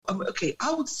Okay,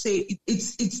 I would say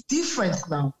it's different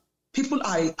now. People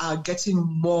are getting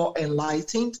more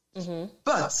enlightened,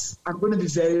 but I'm going to be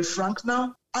very frank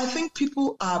now. I think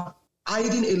people are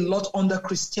hiding a lot under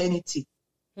Christianity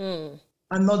and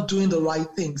not doing the right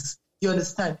things. You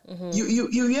understand? You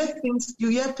hear things. You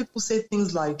hear people say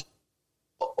things like,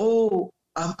 "Oh,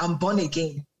 I'm born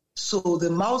again, so the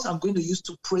mouth I'm going to use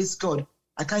to praise God,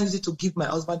 I can't use it to give my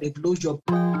husband a blowjob."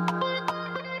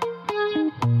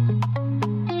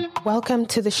 Welcome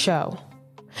to the show.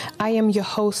 I am your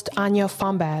host, Anya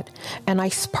Fombad, and I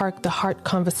spark the heart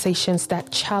conversations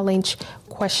that challenge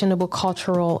questionable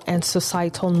cultural and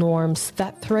societal norms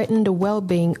that threaten the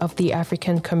well-being of the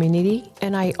African community.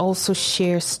 And I also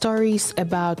share stories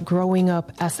about growing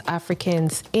up as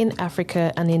Africans in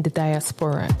Africa and in the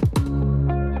diaspora.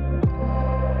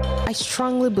 I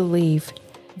strongly believe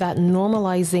that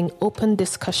normalizing open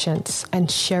discussions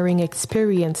and sharing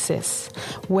experiences,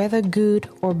 whether good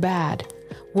or bad,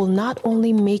 will not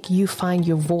only make you find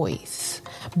your voice,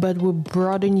 but will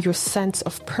broaden your sense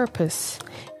of purpose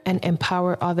and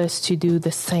empower others to do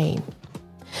the same.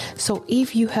 So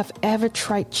if you have ever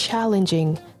tried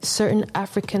challenging certain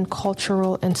African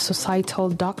cultural and societal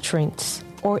doctrines,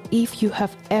 or if you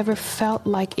have ever felt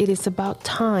like it is about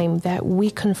time that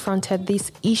we confronted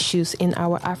these issues in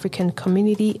our African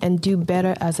community and do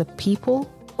better as a people,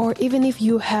 or even if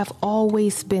you have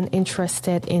always been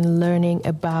interested in learning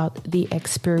about the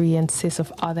experiences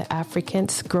of other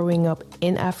Africans growing up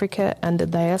in Africa and the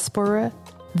diaspora,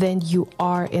 then you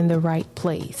are in the right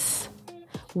place.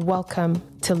 Welcome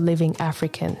to Living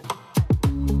African.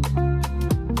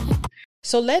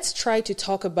 So let's try to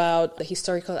talk about the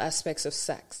historical aspects of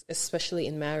sex, especially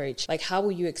in marriage. Like, how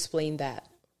will you explain that?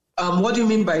 What do you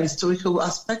mean by historical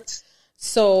aspects?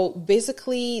 So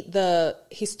basically the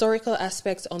historical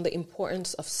aspects on the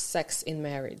importance of sex in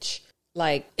marriage,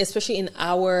 like especially in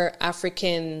our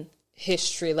African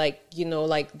history, like, you know,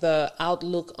 like the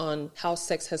outlook on how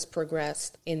sex has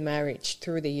progressed in marriage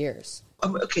through the years.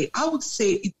 Okay, I would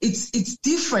say it's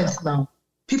different now.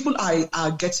 People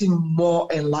are getting more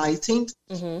enlightened,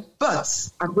 but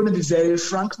I'm going to be very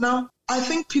frank now. I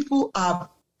think people are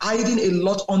hiding a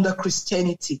lot under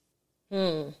Christianity.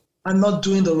 And not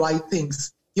doing the right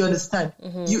things. You understand?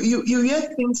 You hear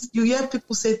things. You hear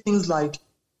people say things like,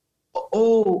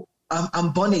 "Oh,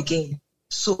 I'm born again,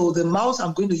 so the mouth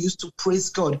I'm going to use to praise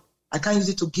God, I can't use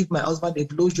it to give my husband a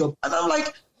blowjob." And I'm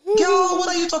like, "Girl, what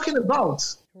are you talking about?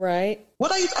 Right?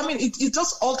 What are you? I mean, it's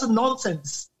just utter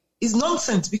nonsense. It's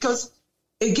nonsense because,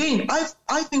 again,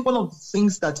 I think one of the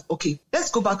things that, okay,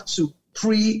 let's go back to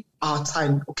pre our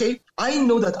time. Okay, I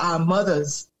know that our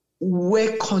mothers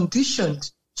were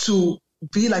conditioned to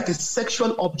be like a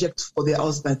sexual object for their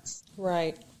husbands.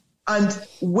 Right. And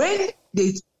when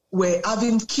they were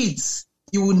having kids,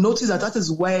 you will notice that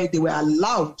is where they were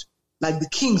allowed, like the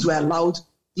kings were allowed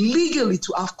legally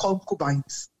to have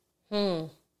concubines. It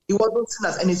wasn't seen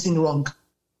as anything wrong.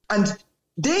 And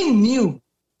they knew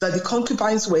that the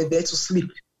concubines were there to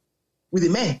sleep with the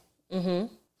men.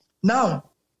 Now,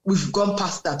 we've gone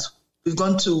past that. We've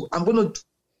gone to, I'm going to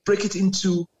break it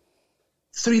into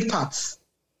 3 parts.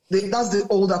 That's the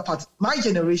older part. My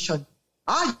generation,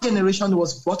 our generation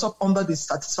was brought up under the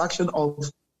satisfaction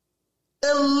of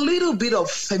a little bit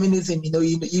of feminism.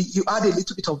 You add a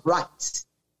little bit of rights,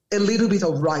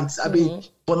 I mean,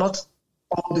 but not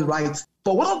all the rights.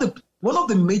 But one of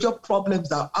the major problems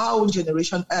that our own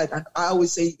generation had, and I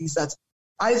always say, is that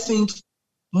I think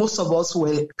most of us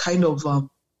were kind of,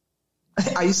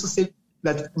 I used to say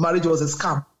that marriage was a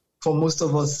scam for most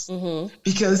of us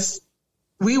because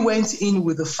we went in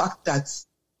with the fact that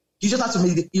you just have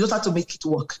to make it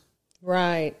work.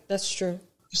 Right, that's true.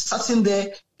 You're sitting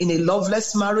there in a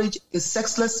loveless marriage, a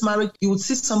sexless marriage. You would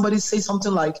see somebody say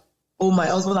something like, "Oh, my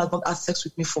husband has not had sex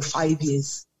with me for 5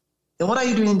 years." Then what are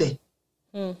you doing there?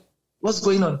 What's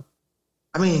going on?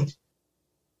 I mean,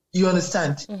 you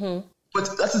understand?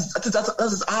 But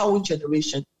that is our own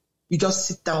generation. You just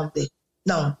sit down there.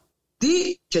 Now,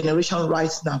 the generation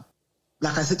right now,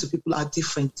 like I said to people, are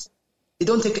different.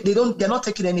 They're not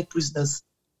taking any prisoners.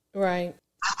 Right.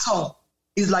 At all.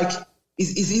 It's like,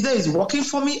 it's either it's working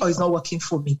for me or it's not working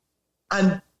for me.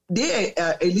 And they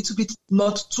are a little bit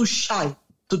not too shy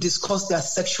to discuss their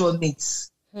sexual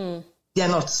needs. They are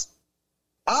not.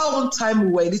 Our own time,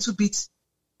 we were a little bit,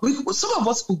 some of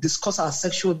us could discuss our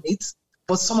sexual needs,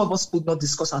 but some of us could not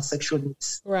discuss our sexual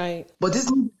needs. Right. But this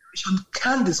new generation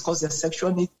can discuss their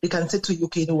sexual needs. They can say to you,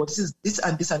 "Okay, you know what, this is this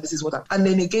and this and this is what." And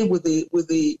then again, with the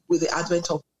advent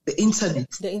of the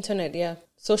internet, yeah,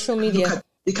 social media,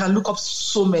 they can look up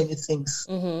so many things.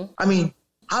 I mean,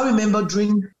 I remember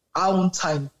during our own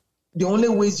time, the only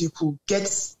ways you could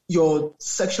get your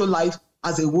sexual life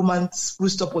as a woman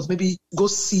spruced up was maybe go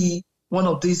see one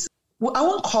of these, well, I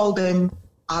won't call them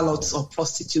harlots or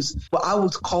prostitutes, but I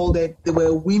would call them, they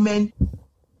were women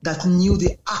that knew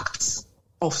the acts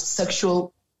of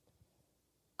sexual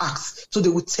acts. So they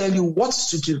would tell you what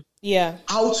to do,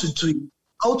 how to do it,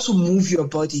 how to move your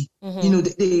body. You know,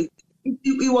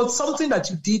 it was something that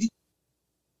you did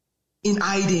in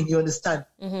hiding, you understand?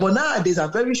 But nowadays,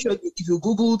 I'm very sure if you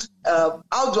Googled,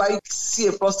 how do I see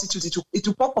a prostitute, it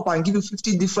will pop up and give you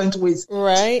 50 different ways.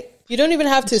 Right. You don't even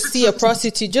have to see a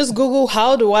prostitute. Just Google,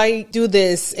 how do I do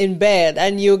this in bed?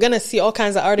 And you're going to see all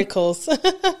kinds of articles.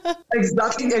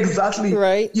 Exactly.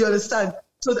 Right. You understand?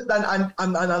 So that,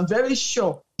 and I'm very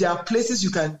sure there are places you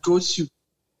can go to.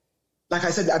 Like I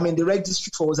said, I mean, the Red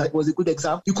District was a good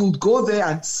example. You could go there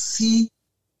and see,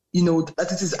 you know, that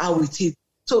this is how it is.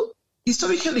 So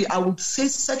historically, I would say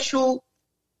sexual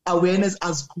awareness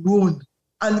has grown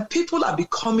and people are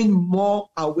becoming more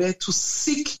aware to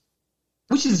seek,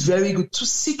 which is very good, to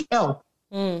seek help.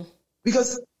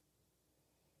 Because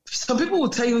some people will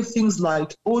tell you things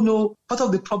like, oh no, part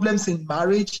of the problems in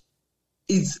marriage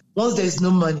is once there's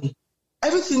no money,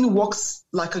 everything works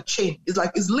like a chain.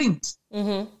 It's linked.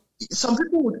 Some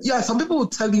people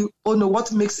would tell you, oh no,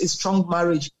 what makes a strong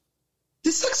marriage?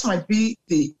 The sex might be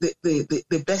the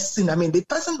best thing. I mean, the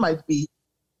person might be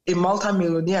a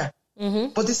multimillionaire,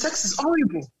 but the sex is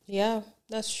horrible. Yeah,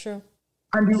 that's true.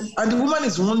 And the woman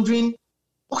is wondering,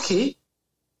 okay,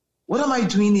 what am I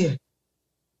doing here?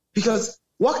 Because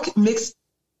what makes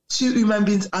two human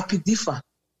beings happy differ.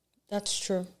 That's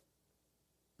true.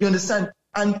 You understand?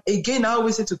 And again, I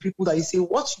always say to people that you say,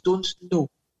 what you don't know,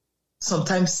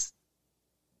 sometimes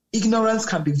ignorance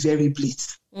can be very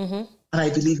bliss. And I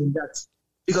believe in that.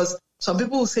 Because some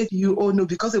people will say to you, oh no,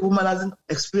 because a woman hasn't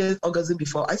experienced orgasm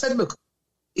before. I said, look,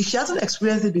 if she hasn't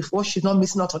experienced it before, she's not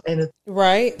missing out on anything.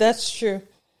 Right, that's true.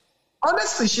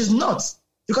 Honestly, she's not.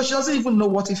 Because she doesn't even know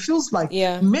what it feels like.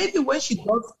 Yeah. Maybe when she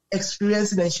does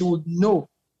experience it, then she would know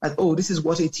that, oh, this is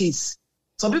what it is.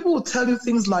 Some people will tell you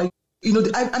things like, you know,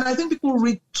 and I think people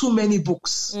read too many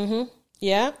books.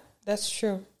 Yeah, that's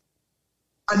true.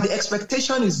 And the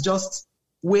expectation is just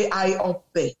way high up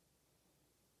there.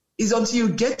 It's until you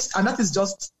get, and that is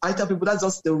just, I tell people, that's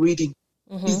just the reading.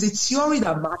 It's the theory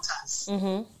that matters.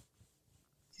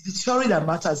 It's the theory that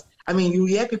matters. I mean, you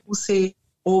hear people say,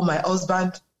 oh, my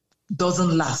husband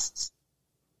doesn't last.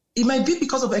 It might be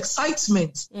because of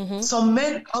excitement. Some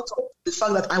men, out of the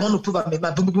fact that I want to prove I'm a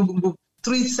man, boom, boom, boom, boom,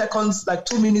 3 seconds, like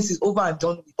 2 minutes is over and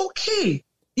done with. Okay.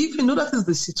 If you know that is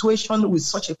the situation with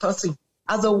such a person,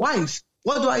 as a wife,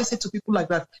 what do I say to people like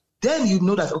that? Then you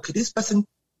know that, okay, this person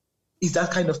is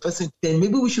that kind of person. Then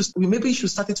maybe we should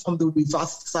start it from the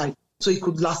reverse side so it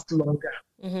could last longer.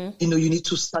 You know, you need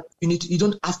to start, you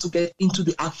don't have to get into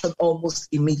the action almost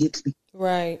immediately.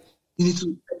 Right. You need to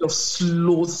kind of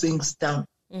slow things down.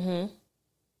 You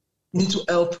need to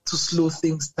help to slow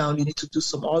things down. You need to do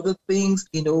some other things,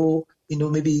 you know,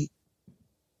 maybe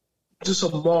do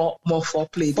some more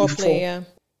foreplay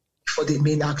before the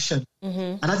main action.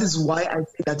 And that is why I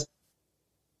say that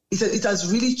it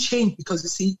has really changed, because you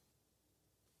see,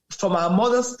 from our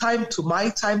mother's time to my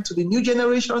time to the new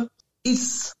generation,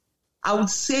 I would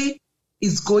say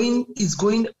it's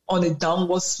going on a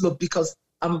downward slope, because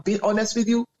I'm being honest with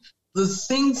you, the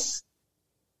things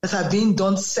that are being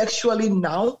done sexually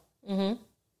now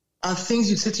are things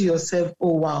you say to yourself,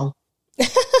 oh wow.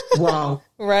 Wow.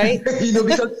 Right. You know,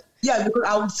 because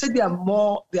I would say they are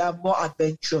more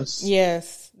adventurous.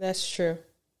 Yes, that's true.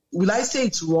 Will I say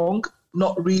it's wrong?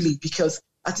 Not really, because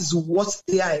that is what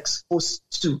they are exposed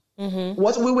to.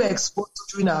 What we were exposed to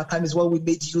during our time is what we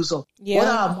made use of. What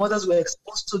our mothers were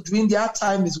exposed to during their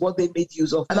time is what they made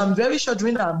use of. And I'm very sure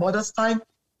during our mother's time,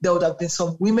 there would have been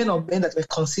some women or men that were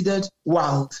considered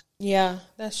wild. Yeah,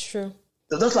 that's true.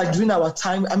 Just like during our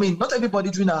time, I mean, not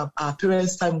everybody during our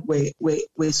parents' time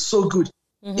were so good.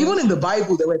 Even in the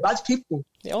Bible, there were bad people.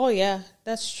 Oh, yeah,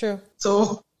 that's true.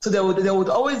 So there would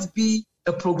always be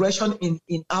a progression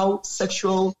in how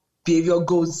sexual behavior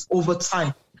goes over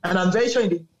time. And I'm very sure in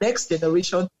the next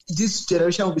generation, this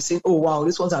generation will be saying, oh, wow,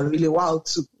 these ones are really wild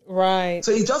too. Right.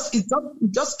 So it just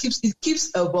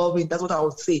keeps evolving. That's what I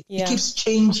would say. Yeah. It keeps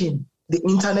changing. The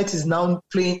internet is now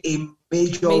playing a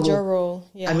major role.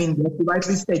 Yeah. I mean, like you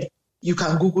rightly said, you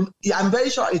can Google. I'm very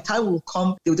sure a time will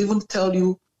come, they would even tell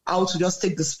you how to just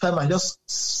take the sperm and just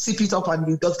sip it up and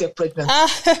you just get pregnant. A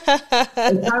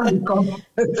time will come.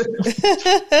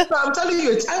 So I'm telling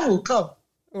you, a time will come.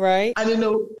 Right. And you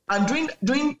know, and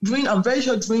during I'm very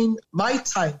sure during my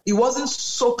time, it wasn't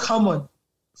so common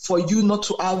for you not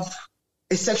to have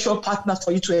a sexual partner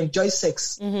for you to enjoy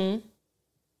sex.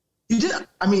 You didn't,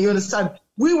 I mean, you understand,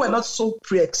 we were not so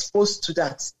pre-exposed to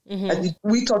that. And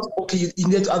we thought, okay, you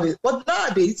need to have it. But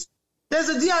nowadays, there's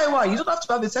a DIY. You don't have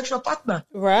to have a sexual partner.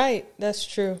 Right. That's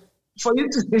true. For you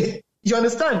to, you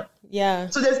understand? Yeah.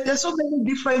 So there's so many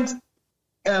different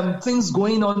things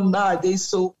going on nowadays.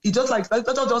 So it just like, let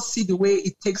us just see the way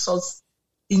it takes us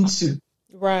into.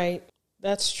 Right.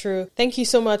 That's true. Thank you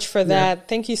so much for that. Yeah.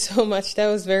 Thank you so much. That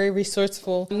was very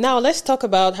resourceful. Now, let's talk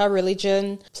about how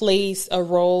religion plays a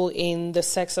role in the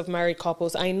sex of married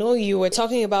couples. I know you were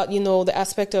talking about, the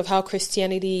aspect of how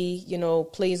Christianity,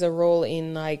 plays a role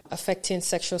in like affecting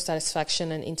sexual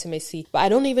satisfaction and intimacy. But I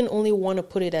don't even only want to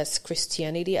put it as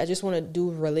Christianity. I just want to do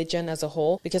religion as a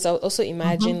whole, because I also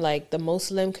imagine like the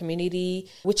Muslim community,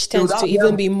 which tends to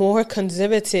even be more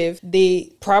conservative.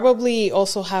 They probably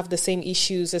also have the same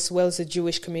issues as well as the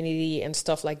Jewish community and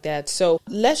stuff like that. So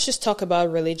let's just talk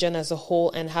about religion as a whole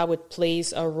and how it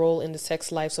plays a role in the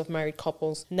sex lives of married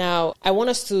couples. Now, I want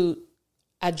us to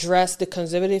address the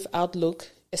conservative outlook,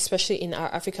 especially in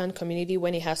our African community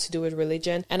when it has to do with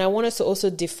religion. And I want us to also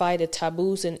defy the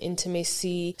taboos in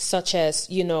intimacy, such as,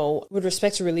 with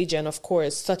respect to religion, of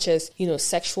course, such as,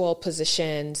 sexual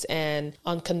positions and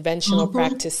unconventional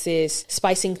practices,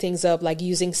 spicing things up, like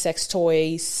using sex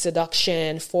toys,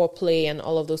 seduction, foreplay, and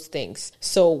all of those things.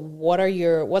 So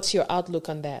what's your outlook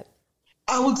on that?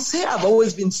 I would say I've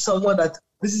always been someone that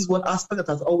this is one aspect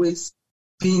that has always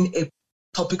been a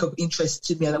topic of interest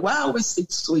to me. And why I always say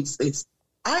so is this.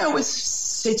 I always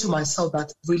say to myself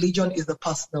that religion is a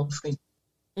personal thing.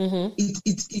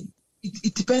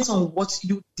 It depends on what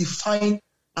you define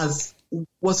as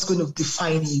what's going to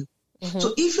define you.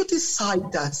 So if you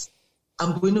decide that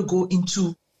I'm going to go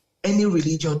into any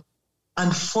religion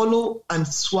and follow and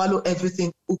swallow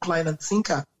everything hook, line, and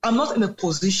sinker, I'm not in a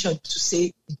position to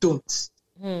say don't.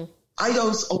 I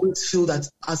always feel that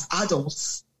as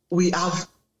adults, we have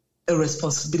a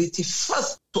responsibility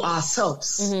first to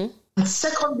ourselves. And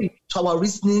secondly, to our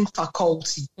reasoning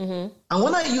faculty. And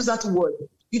when I use that word,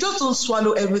 you just don't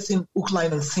swallow everything hook,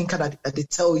 line, and sinker that they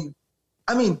tell you.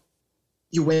 I mean,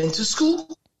 you went to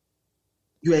school,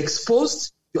 you're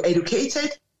exposed, you're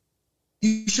educated,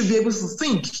 you should be able to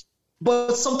think.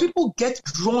 But some people get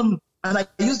drawn, and I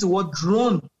use the word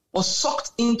drawn, or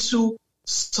sucked into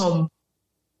some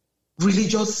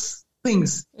religious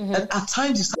things. And at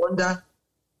times you wonder,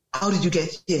 how did you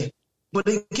get here? But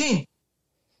again,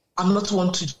 I'm not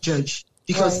one to judge,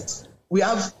 because we're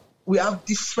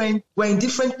in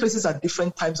different places at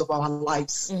different times of our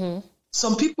lives.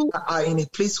 Some people are in a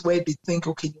place where they think,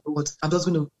 okay, you know what, I'm just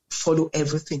going to follow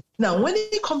everything. Now, when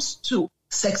it comes to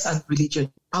sex and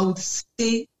religion, I would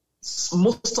say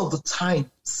most of the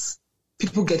times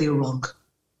people get it wrong.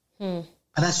 And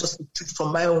that's just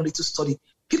from my own little study.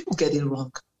 People get it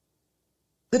wrong.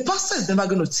 The pastor is never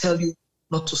going to tell you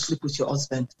not to sleep with your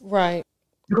husband. Right.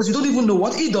 Because you don't even know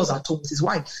what he does at home with his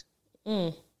wife.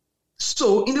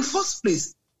 So in the first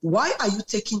place, why are you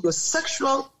taking your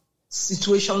sexual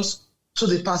situations to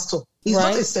the pastor? He's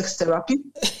not a sex therapist.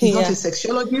 He's not a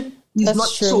sexologist. That's not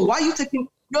true. So why are you taking,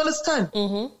 you understand?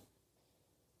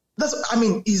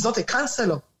 He's not a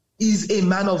counselor. He's a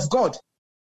man of God.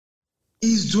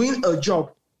 He's doing a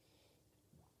job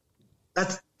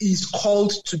that he's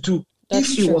called to do. If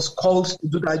he was called to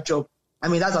do that job. I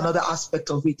mean, that's another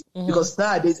aspect of it, because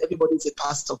nowadays everybody's a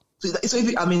pastor. So it's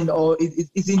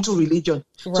into religion.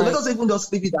 Right. So let us even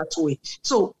just leave it that way.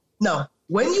 So now,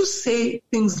 when you say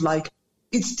things like,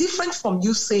 it's different from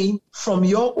you saying from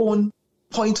your own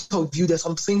point of view, there's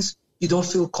some things you don't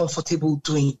feel comfortable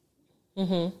doing.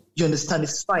 You understand?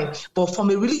 It's fine. But from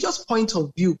a religious point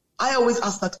of view, I always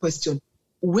ask that question,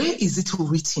 where is it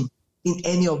written in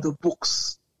any of the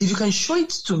books? If you can show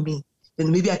it to me,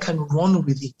 then maybe I can run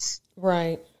with it.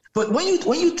 Right. But when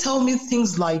you tell me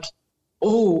things like,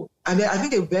 I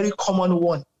think a very common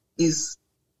one is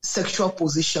sexual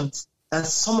positions, that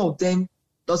some of them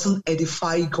doesn't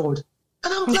edify God.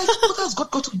 And I'm like, what has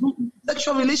God got to do with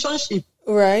sexual relationship?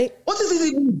 Right. What is it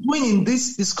even doing in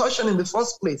this discussion in the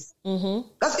first place?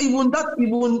 That's even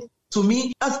to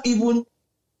me, that's even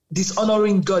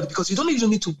dishonoring God, because you don't even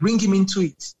need to bring him into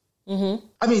it.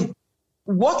 I mean,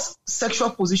 what sexual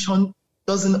position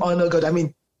doesn't honor God? I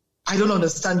mean, I don't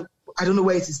understand. I don't know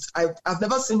where it is. I've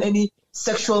never seen any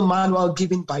sexual manual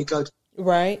given by God.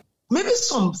 Right. Maybe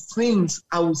some things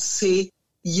I would say,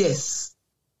 yes,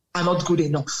 are not good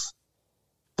enough.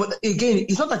 But again,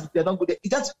 it's not that they're not good.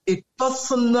 That's a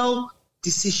personal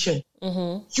decision.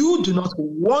 You do not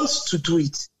want to do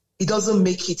it. It doesn't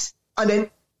make it. And then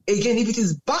again, if it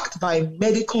is backed by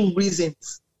medical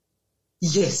reasons,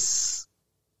 yes,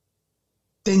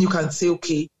 then you can say,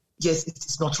 okay, yes, it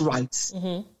is not right.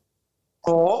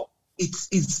 Or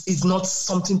it's not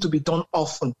something to be done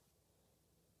often.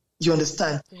 You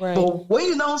understand? Right. But when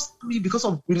you now see because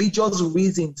of religious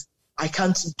reasons, I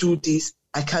can't do this,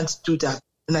 I can't do that.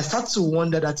 And I start to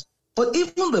wonder that, but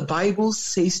even the Bible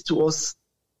says to us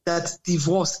that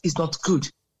divorce is not good.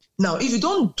 Now, if you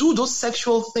don't do those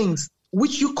sexual things,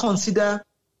 which you consider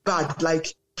bad,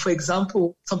 like, for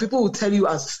example, some people will tell you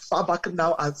as far back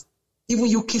now as even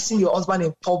you kissing your husband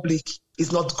in public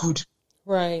is not good.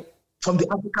 Right. From the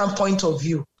African point of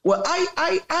view. Well,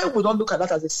 I would not look at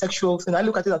that as a sexual thing. I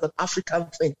look at it as an African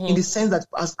thing in the sense that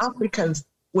as Africans,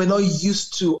 we're not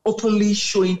used to openly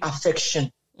showing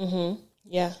affection. Mm-hmm.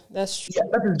 Yeah, that's true. Yeah,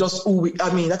 that is just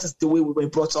that is the way we were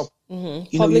brought up.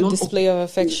 Mm-hmm. Public display of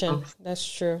affection.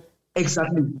 That's true.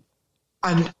 Exactly.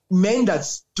 And men that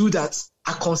do that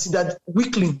are considered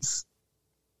weaklings.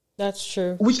 That's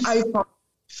true. Which I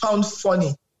found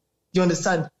funny. You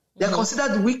understand? They're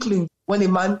considered weaklings when a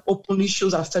man openly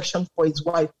shows affection for his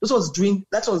wife. That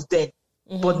was then.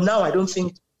 Mm-hmm. But now I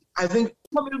think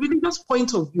from a religious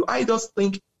point of view, I just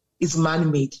think it's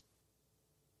man-made.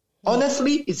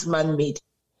 Honestly, it's man-made.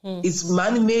 It's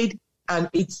man-made, and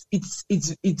it's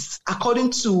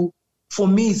according to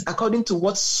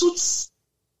what suits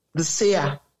the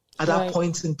sayer at that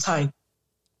point in time.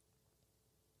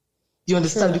 You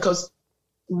understand? True. Because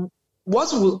why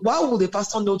will the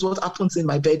pastor know what happens in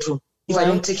my bedroom if I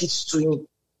don't take it to him?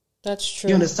 That's true.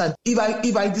 You understand?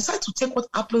 If I decide to take what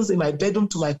happens in my bedroom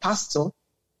to my pastor,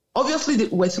 obviously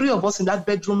we're 3 of us in that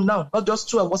bedroom now, not just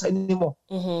 2 of us anymore.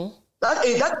 Mm-hmm.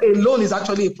 That alone is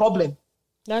actually a problem.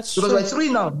 That's because true. We're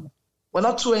 3 now, we're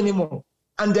not 2 anymore.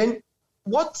 And then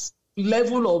what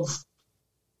level of,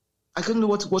 I don't know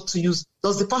what to use,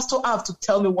 does the pastor have to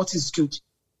tell me what is good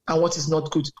and what is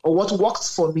not good, or what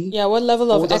works for me? Yeah, what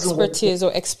level of expertise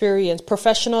or experience,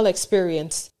 professional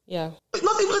experience? Yeah.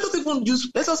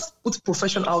 Let us put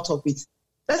profession out of it.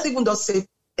 Let's even just say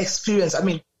experience. I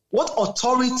mean, what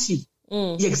authority?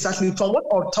 Exactly. From what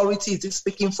authority is it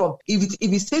speaking from? If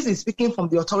it says it's speaking from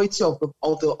the authority of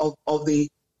the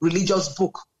religious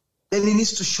book, then it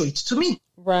needs to show it to me.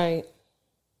 Right.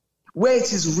 Where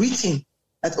it is written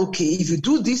that, okay, if you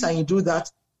do this and you do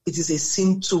that, it is a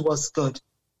sin towards God.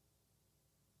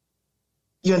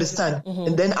 You understand? Mm-hmm.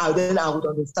 And then I would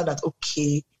understand that,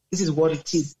 okay, this is what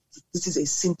it is. This is a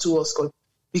sin towards God.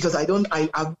 Because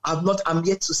I'm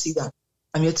yet to see that.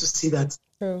 I'm yet to see that.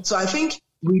 True. So I think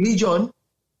religion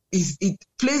it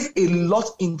plays a lot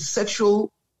in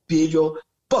sexual behavior,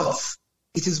 but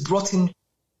it is brought in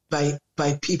by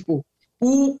people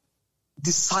who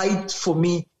decide for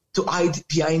me to hide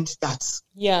behind that.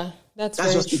 Yeah, that's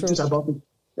very just true. The truth about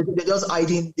it.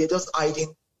 They're just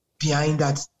hiding behind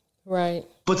that. Right.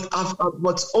 But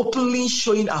what's openly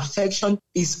showing affection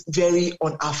is very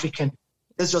un-African.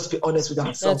 Let's just be honest with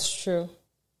ourselves. That's true.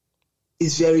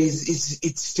 It's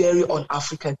very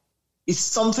un-African. It's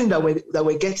something that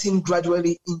we're getting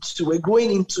gradually into. We're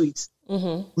growing into it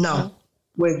now.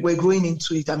 We're growing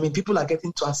into it. I mean, people are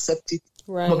getting to accept it.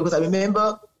 Right. Because I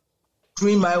remember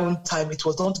during my own time, it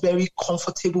was not very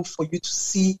comfortable for you to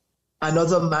see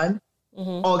another man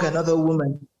hug another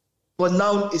woman. But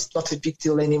now it's not a big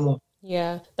deal anymore.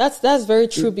 Yeah, that's very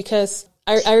true because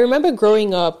I remember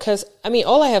growing up because, I mean,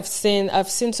 I've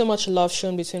seen so much love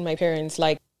shown between my parents.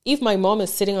 Like, if my mom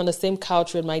is sitting on the same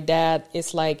couch with my dad,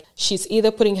 it's like she's either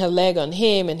putting her leg on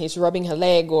him and he's rubbing her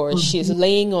leg, or she's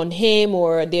laying on him,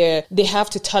 or they have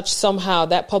to touch somehow,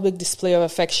 that public display of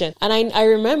affection. And I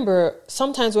remember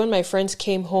sometimes when my friends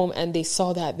came home and they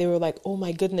saw that, they were like, oh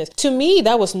my goodness. To me,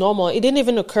 that was normal. It didn't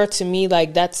even occur to me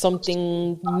like that's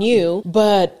something new.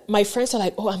 But my friends are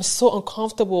like, oh, I'm so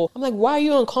uncomfortable. I'm like, why are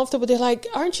you uncomfortable? They're like,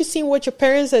 aren't you seeing what your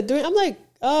parents are doing? I'm like,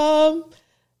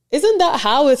 isn't that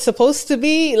how it's supposed to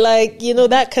be? Like, you know,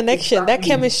 that connection, that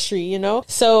chemistry, you know?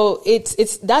 So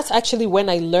that's actually when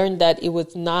I learned that it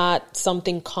was not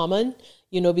something common,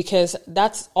 you know, because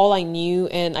that's all I knew.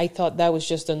 And I thought that was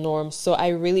just the norm. So I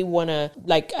really want to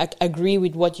agree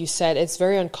with what you said. It's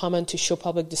very uncommon to show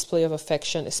public display of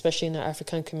affection, especially in the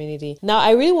African community. Now,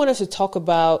 I really wanted to talk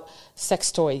about sex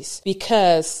toys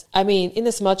because, I mean, in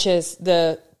as much as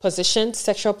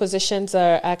sexual positions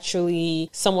are actually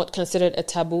somewhat considered a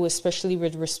taboo, especially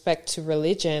with respect to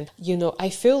religion. You know,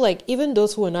 I feel like even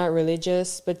those who are not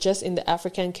religious, but just in the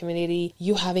African community,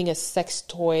 you having a sex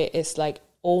toy is like,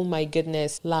 oh my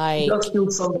goodness, like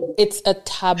it's a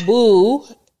taboo.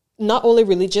 Not only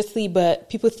religiously,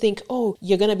 but people think, oh,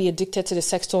 you're going to be addicted to the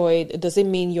sex toy. Does it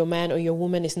mean your man or your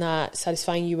woman is not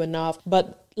satisfying you enough?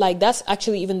 But like, that's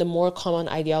actually even the more common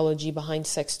ideology behind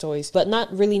sex toys, but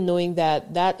not really knowing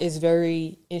that is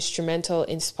very instrumental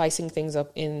in spicing things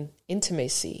up in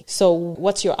intimacy. So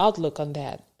what's your outlook on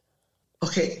that?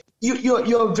 Okay,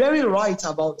 you're very right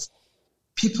about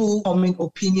people forming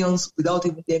opinions without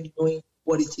even them knowing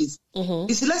what it is.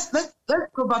 You see, let's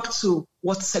go back to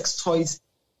what sex toys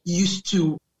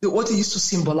what it used to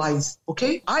symbolize.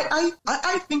 Okay,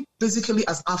 I think basically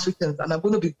as Africans, and I'm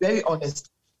going to be very honest,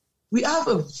 we have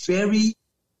a very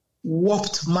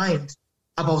warped mind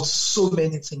about so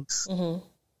many things.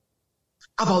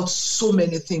 About so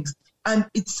many things, and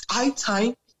it's high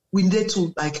time we need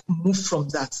to like move from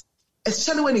that,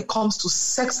 especially when it comes to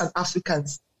sex and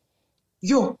Africans.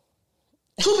 Two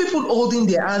people holding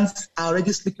their hands are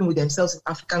already sleeping with themselves in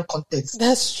African context.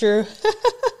 That's true.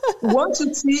 Want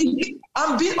to see?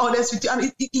 I'm being honest with you,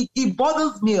 and it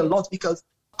bothers me a lot because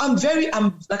I'm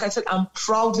like I said, I'm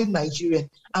proudly Nigerian.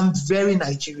 I'm very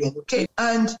Nigerian, okay?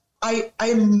 And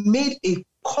I made a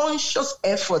conscious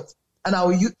effort, and I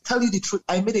will tell you the truth,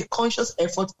 I made a conscious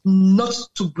effort not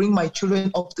to bring my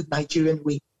children up the Nigerian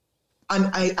way.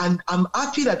 And I'm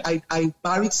happy that I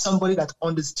married somebody that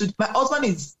understood. My husband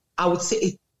is, I would say,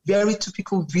 a very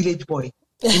typical village boy.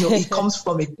 He comes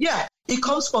from a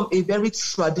very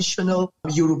traditional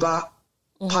Yoruba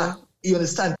part. You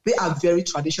understand? They are very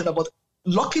traditional, but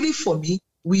luckily for me,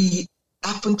 we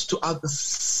happened to have the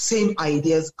same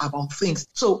ideas about things.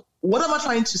 So what am I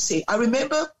trying to say? I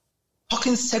remember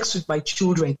talking sex with my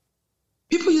children.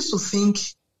 People used to think,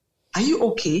 are you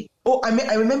okay? Oh,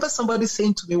 I remember somebody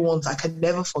saying to me once, I can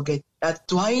never forget, that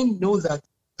do I know that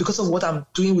because of what I'm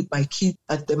doing with my kid,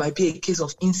 that there might be a case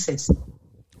of incest?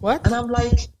 What? And I'm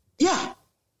like, yeah.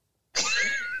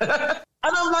 And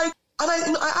I'm like,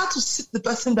 I had to sit the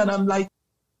person that I'm like,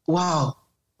 wow,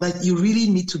 like you really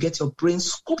need to get your brain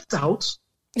scooped out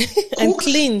and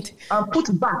cleaned and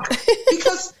put back.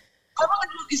 Because,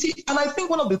 you see, and I think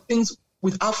one of the things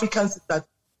with Africans is that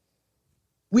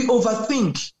we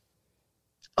overthink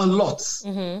a lot.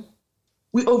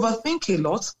 We overthink a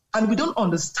lot, and we don't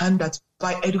understand that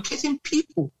by educating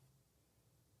people,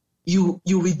 you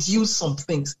reduce some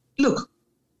things. Look,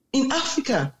 in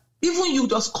Africa, even you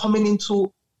just coming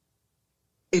into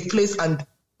a place and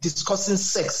discussing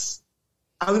sex.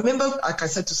 I remember, like I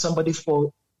said to somebody,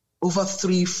 for over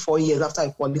 3-4 years after I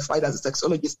qualified as a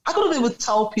sexologist, I couldn't even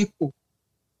tell people.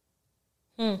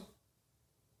 I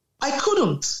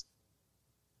couldn't.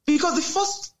 Because the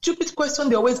first stupid question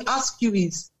they always ask you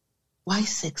is, why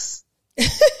sex?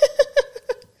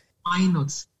 Why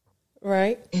not?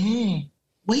 Right.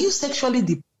 Were you sexually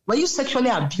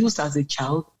abused as a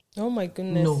child? Oh my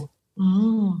goodness. No.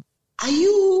 Are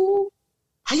you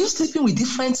sleeping with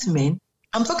different men?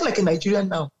 I'm talking like a Nigerian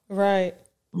now. Right.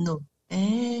 No.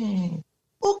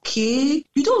 Okay.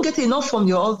 You don't get enough from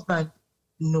your husband?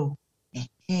 No.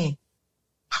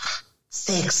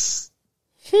 Sex.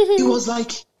 It was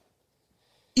like,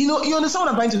 you understand what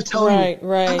I'm trying to tell you?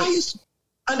 Right.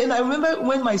 And then I remember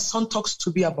when my son talks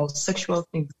to me about sexual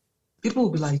things, people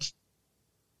will be like,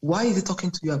 why is he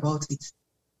talking to you about it?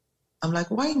 I'm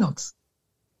like, why not?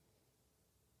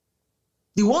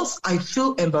 The ones I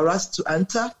feel embarrassed to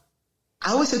answer,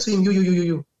 I always say to him,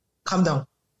 you, calm down.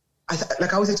 I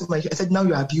always say to I said, now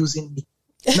you're abusing me.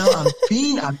 Now I'm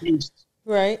being abused.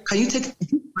 Right. Can you take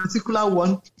this particular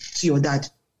one to your dad?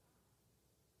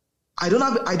 I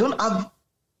don't have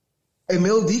a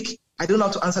male dick. I don't know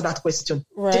how to answer that question.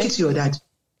 Right. Take it to your dad.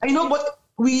 But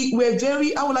we're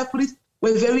very, how will I put it?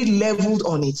 We're very leveled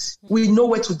on it. We know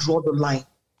where to draw the line.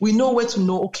 We know where to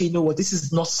know, okay, you know what, this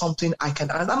is not something I can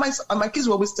answer. And my kids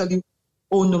will always tell you,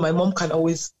 oh no, my mom can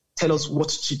always tell us what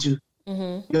to do.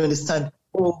 You understand?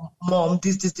 Oh, mom,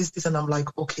 this. And I'm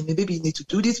like, okay, maybe you need to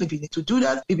do this, maybe you need to do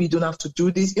that, maybe you don't have to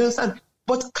do this. You understand?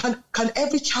 But can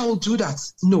every child do that?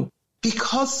 No.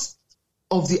 Because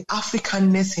of the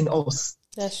Africanness in us.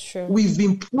 That's true. We've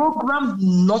been programmed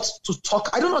not to talk.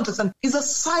 I don't understand. It's a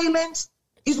silent.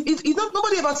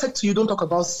 Nobody ever said to you, don't talk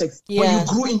about sex. Yeah. When you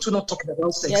grew into not talking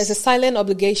about sex. Yeah, it's a silent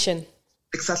obligation.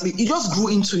 Exactly. You just grew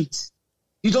into it.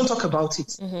 You don't talk about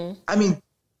it. I mean,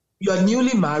 you are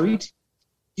newly married.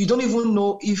 You don't even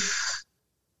know you're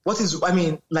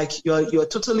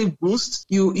totally bruised.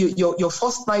 Your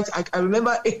first night, I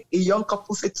remember a young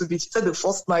couple said to me, she said the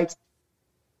first night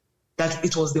that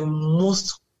it was the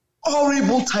most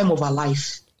horrible time of her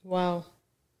life. Wow.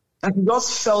 And she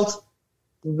just felt,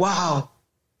 wow,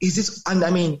 is this, and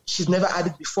I mean, she's never had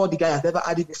it before, the guy has never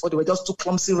had it before, they were just two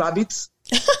clumsy rabbits,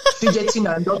 fidgeting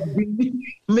and just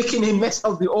making a mess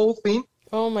of the whole thing.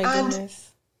 Oh my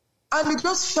goodness. And it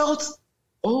just felt,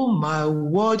 oh my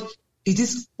word, is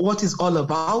this what it's all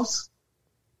about?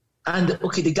 And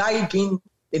okay, the guy being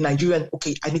a Nigerian,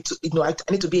 okay, I need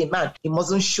to be a man. He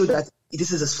mustn't show that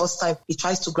this is his first time. He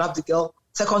tries to grab the girl.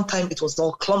 Second time, it was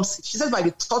all clumsy. She said by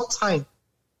the third time,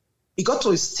 he got to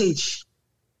a stage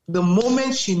The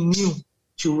moment she knew,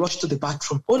 she rushed to the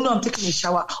bathroom. Oh no, I'm taking a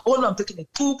shower. Oh no, I'm taking a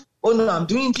poop. Oh no, I'm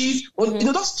doing this. Oh,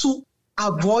 just to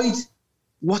avoid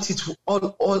what it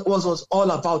was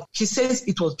all about. She says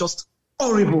it was just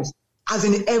horrible, as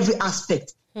in every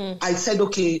aspect. I said,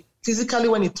 okay, physically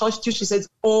when it touched you, she said,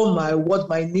 oh my word,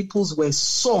 my nipples were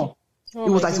sore. It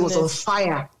was like it was on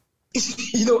fire.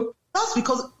 That's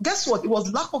because, guess what? It was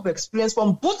lack of experience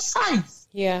from both sides.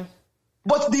 Yeah.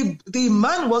 But the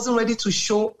man wasn't ready to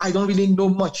show, I don't really know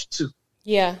much too.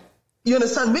 Yeah. You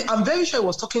understand me? I'm very sure he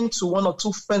was talking to one or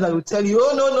two friends that would tell you,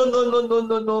 oh,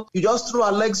 no. You just throw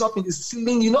our legs up in the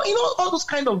ceiling. All those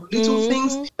kind of little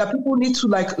things that people need to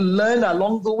learn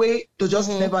along the way. They just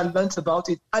never learnt about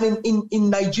it. And in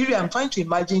Nigeria, I'm trying to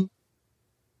imagine,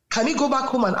 can he go back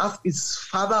home and ask his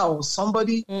father or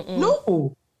somebody?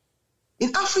 No.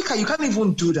 In Africa, you can't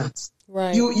even do that.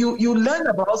 Right. You learn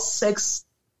about sex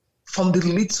from the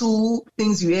little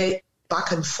things you hear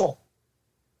back and forth.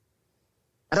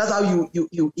 And that's how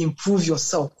you improve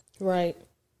yourself. Right.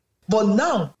 But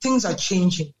now things are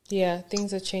changing. Yeah,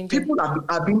 things are changing. People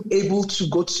are being able to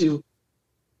go to,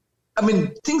 I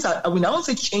won't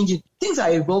say changing. Things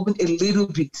are evolving a little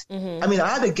bit. I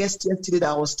had a guest yesterday that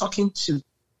I was talking to,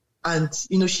 and,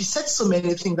 she said so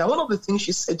many things. And one of the things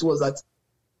she said was that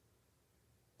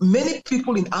many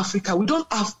people in Africa, we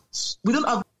don't have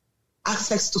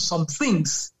access to some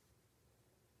things.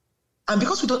 And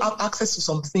because we don't have access to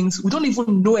some things, we don't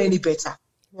even know any better.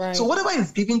 Right. So whatever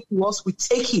is given to us, we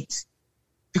take it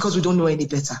because we don't know any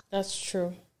better. That's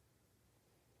true.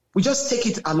 We just take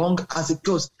it along as it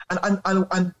goes.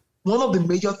 And one of the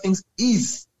major things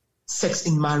is sex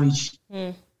in marriage.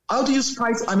 How do you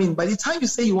spice? By the time you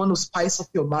say you want to spice up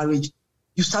your marriage,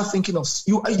 you start thinking of,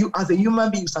 you as a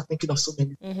human being, you start thinking of so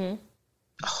many.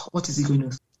 What is he going to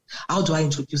do? How do I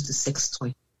introduce the sex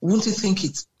toy? Won't you think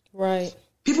it? Right.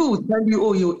 People will tell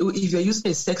you, if you're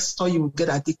using a sex toy, you will get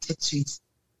addicted to it.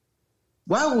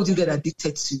 Why would you get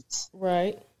addicted to it?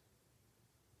 Right.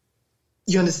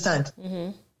 You understand?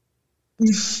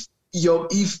 If you're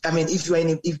in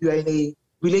a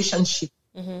relationship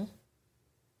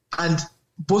and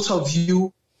both of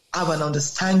you have an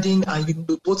understanding and you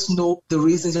both know the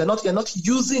reasons, you're not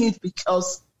using it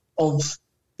because of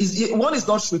one is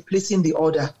not replacing the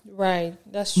other. Right.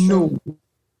 That's true.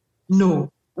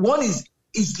 No. One is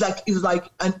like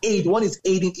an aid. One is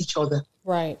aiding each other.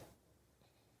 Right.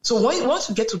 So once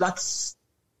you get to that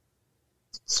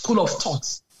school of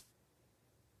thought,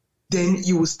 then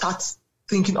you will start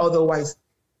thinking otherwise.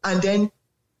 And then,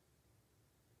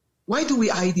 why do we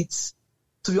hide it?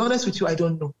 To be honest with you, I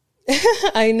don't know.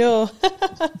 I know.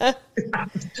 To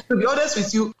be honest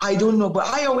with you, I don't know. But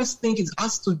I always think it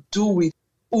has to do with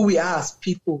who we are as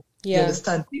people. Yeah. You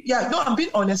understand? Yeah, no, I'm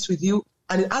being honest with you.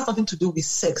 And it has nothing to do with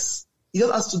sex. It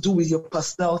just has to do with your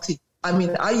personality.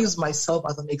 I use myself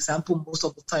as an example most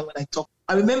of the time when I talk.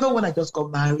 I remember when I just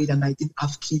got married and I didn't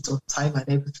have kids on time and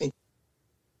everything.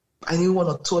 I knew one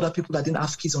or two other people that didn't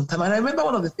have kids on time. And I remember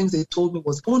one of the things they told me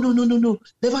was, oh, no.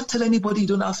 Never tell anybody you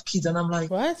don't have kids. And I'm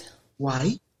like, what?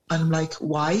 Why? And I'm like,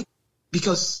 why?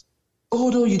 Because, oh,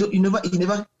 no, you never,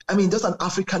 just an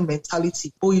African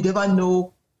mentality. Oh, you never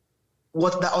know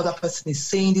what that other person is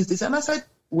saying, this. And I said,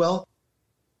 well,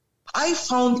 I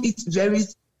found it very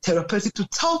therapeutic to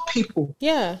tell people.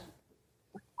 Yeah.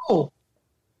 Oh,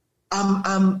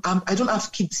 I don't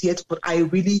have kids yet, but I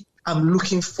really am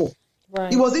looking for.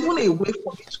 Right. It was even a way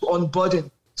for me to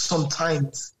unburden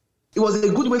sometimes. It was a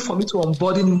good way for me to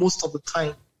unburden most of the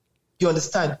time. You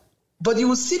understand? But you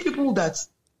will see people that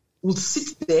would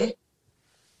sit there,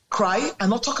 cry, and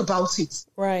not talk about it.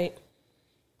 Right.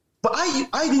 But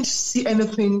I didn't see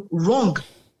anything wrong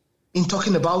in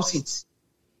talking about it.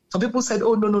 Some people said,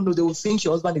 oh, no, they will think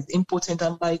your husband is impotent.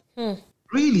 I'm like,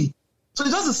 really? So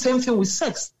it does the same thing with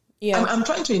sex. Yeah. I'm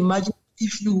trying to imagine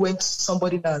if you went to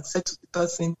somebody now and said to the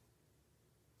person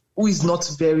who is not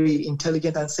very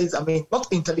intelligent and says,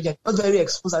 not intelligent, not very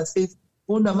exposed and says,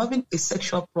 oh, no, I'm having a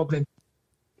sexual problem.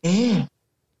 Your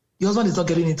husband is not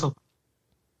getting it up.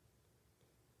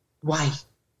 Why?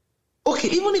 Okay,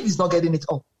 even if he's not getting it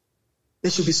up,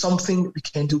 there should be something we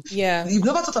can do. Yeah. You've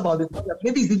never thought about it.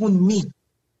 Maybe it's even me.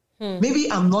 Maybe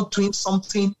I'm not doing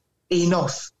something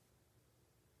enough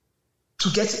to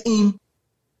get him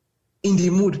in the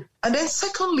mood. And then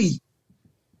secondly,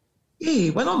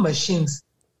 we're not machines.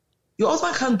 Your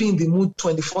husband can't be in the mood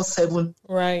 24/7.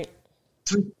 Right.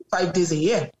 3-5 days a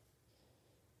year.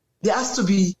 There has to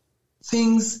be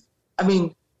things,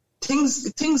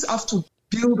 things have to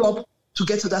build up to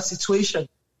get to that situation.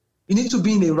 You need to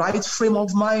be in the right frame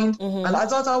of mind. And I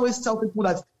always tell people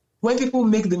that when people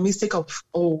make the mistake of,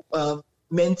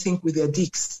 men think with their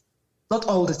dicks. Not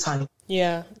all the time.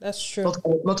 Yeah, that's true. Not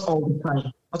all the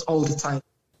time. Not all the time.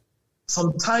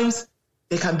 Sometimes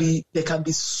there can be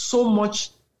so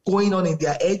much going on in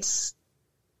their heads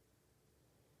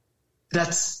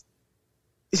that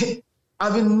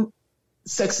having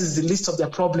sex is the least of their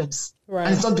problems. Right.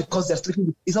 And it's not because they're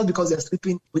sleeping. It's not because they're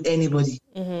sleeping with anybody.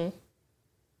 Mm-hmm.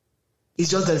 It's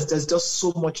just that there's just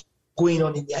so much going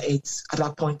on in their heads at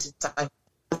that point in time.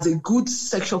 As a good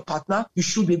sexual partner, you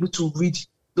should be able to read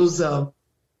those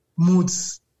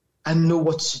moods and know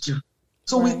what to do.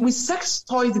 So with sex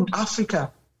toys in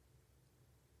Africa,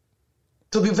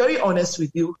 to be very honest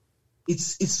with you,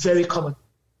 it's very common.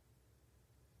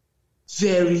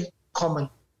 Very common.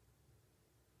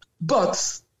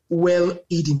 But well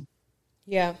eating.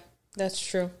 Yeah, that's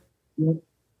true.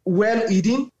 Well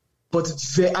eating, but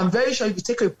I'm very sure if you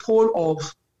take a poll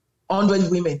of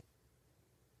 100 women,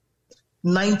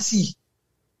 90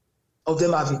 of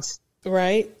them have it.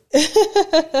 Right?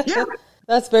 Yeah.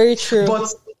 That's very true.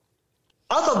 But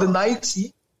out of the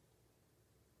 90,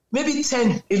 maybe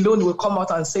 10 alone will come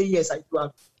out and say, yes, I do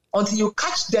have. Until you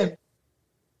catch them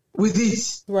with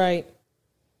it. Right.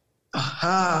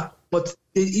 Aha. But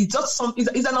it's just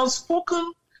it's an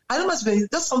unspoken, I don't know if it's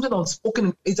just something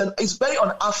unspoken. It's very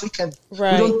un-African.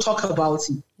 Right. We don't talk about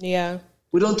it. Yeah.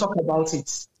 We don't talk about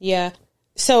it. Yeah.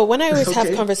 So when I always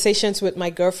have conversations with my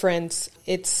girlfriends,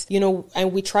 it's,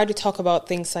 and we try to talk about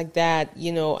things like that,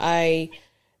 I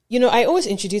always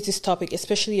introduce this topic,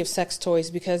 especially of sex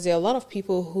toys, because there are a lot of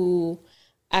people who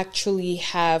actually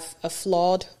have a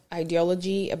flawed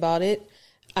ideology about it.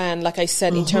 And like I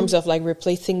said, in terms of like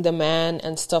replacing the man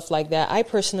and stuff like that, I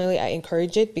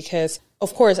encourage it because,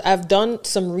 of course, I've done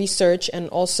some research and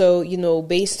also,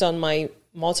 based on my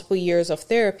multiple years of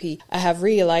therapy, I have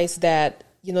realized that,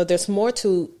 there's more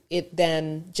to it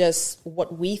than just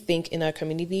what we think in our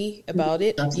community about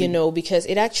it, because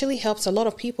it actually helps a lot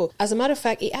of people. As a matter of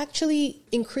fact, it actually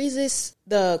increases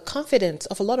the confidence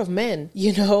of a lot of men,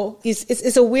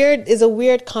 It's a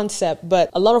weird concept, but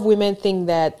a lot of women think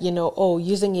that,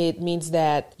 using it means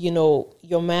that,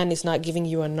 your man is not giving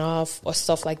you enough or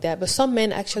stuff like that. But some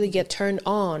men actually get turned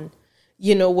on,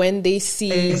 when they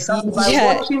see,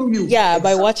 watching you. Yeah,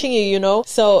 by watching you,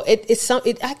 So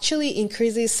it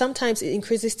actually sometimes it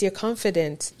increases their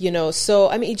confidence, So,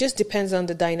 I mean, it just depends on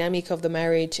the dynamic of the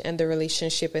marriage and the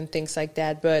relationship and things like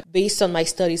that. But based on my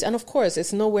studies, and of course,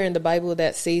 it's nowhere in the Bible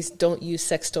that says don't use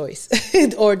sex toys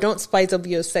or don't spice up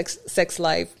your sex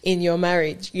life in your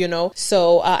marriage,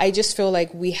 So I just feel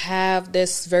like we have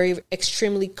this very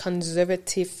extremely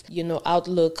conservative,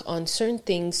 outlook on certain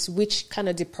things, which kind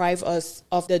of deprive us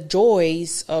of the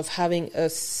joys of having a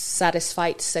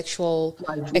satisfied sexual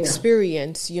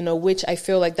experience, which I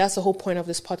feel like that's the whole point of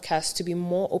this podcast, to be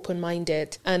more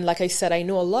open-minded. And like I said, I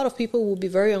know a lot of people will be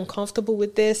very uncomfortable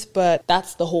with this, but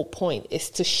that's the whole point, is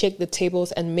to shake the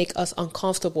tables and make us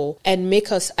uncomfortable and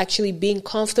make us actually being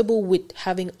comfortable with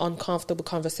having uncomfortable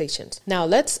conversations. Now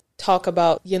let's talk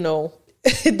about,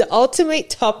 the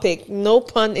ultimate topic, no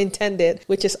pun intended,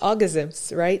 which is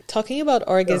orgasms, right? Talking about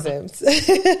orgasms.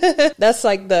 That's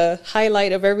like the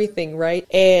highlight of everything, right?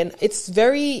 And it's a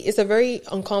very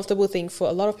uncomfortable thing for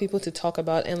a lot of people to talk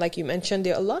about. And like you mentioned,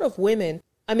 there are a lot of women.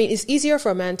 I mean, it's easier for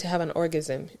a man to have an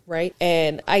orgasm, right?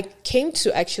 And I came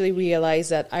to actually realize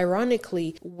that,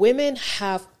 ironically, women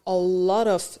have a lot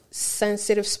of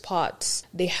sensitive spots.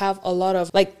 They have a lot of,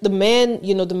 like, the man,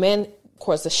 of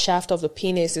course, the shaft of the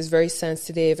penis is very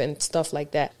sensitive and stuff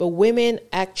like that. But women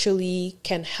actually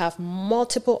can have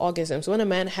multiple orgasms. When a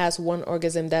man has one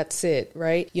orgasm, that's it,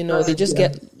 right? They just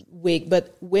get weak.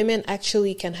 But women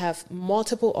actually can have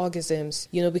multiple orgasms,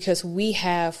 because we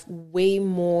have way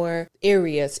more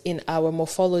areas in our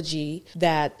morphology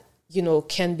that,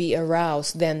 can be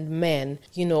aroused than men,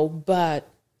 But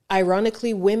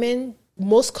ironically, women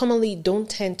most commonly don't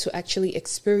tend to actually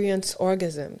experience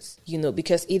orgasms,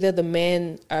 because either the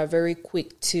men are very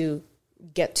quick to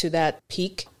get to that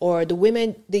peak, or the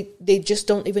women, they just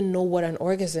don't even know what an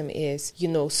orgasm is,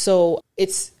 So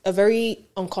it's a very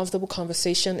uncomfortable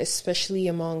conversation, especially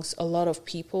amongst a lot of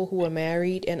people who are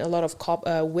married and a lot of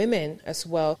women as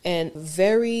well. And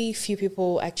very few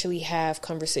people actually have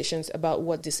conversations about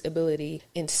what disability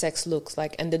in sex looks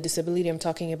like. And the disability I'm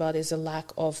talking about is a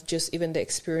lack of just even the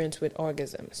experience with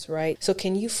orgasms, right? So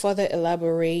can you further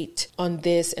elaborate on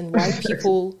this and why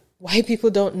people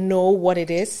don't know what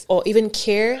it is or even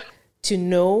care to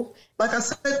know? Like I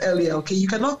said earlier, okay, you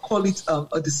cannot call it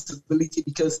a disability,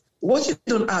 because what you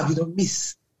don't have, you don't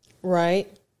miss. Right.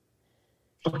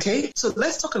 Okay, so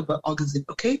let's talk about orgasm,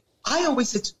 okay? I always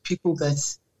say to people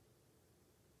that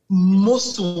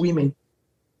most women,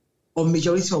 or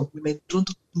majority of women, don't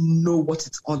know what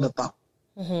it's all about.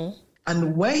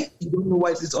 And why you don't know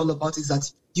what it's all about is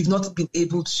that you've not been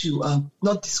able to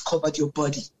not discovered your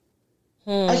body.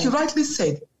 Like you rightly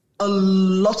said, a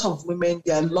lot of women,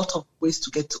 there are a lot of ways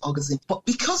to get to orgasm. But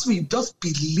because we just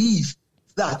believe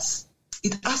that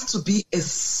it has to be a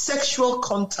sexual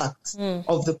contact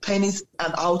of the penis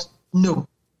and out, no.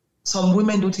 Some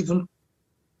women don't even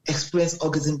experience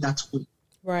orgasm that way.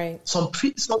 Right. Some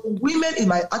women, it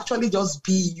might actually just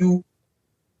be you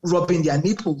rubbing their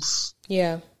nipples.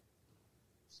 Yeah.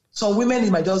 Some women,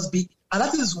 it might just be, and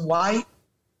that is why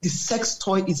the sex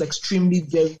toy is extremely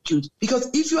very good. Because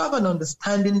if you have an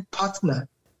understanding partner,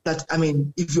 that, I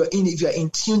mean, if you're in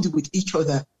tune with each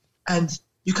other, and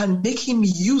you can make him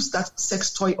use that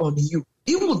sex toy on you,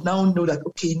 he will now know that,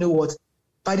 okay, you know what?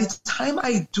 By the time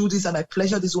I do this and I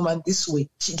pleasure this woman this way,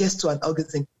 she gets to an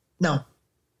orgasm. Now,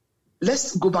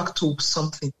 let's go back to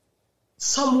something.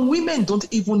 Some women don't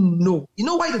even know. You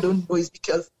know why they don't know? Is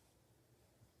because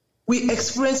we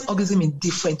experience orgasm in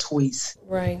different ways.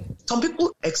 Right. Some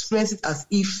people experience it as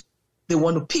if they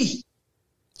want to pee.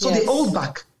 So they hold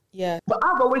back. Yeah. But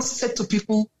I've always said to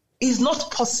people, it's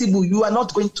not possible. You are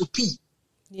not going to pee.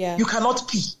 Yeah. You cannot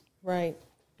pee. Right.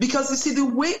 Because you see, the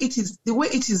way it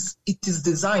is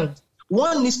designed,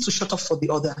 one needs to shut off for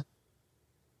the other.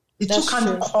 The two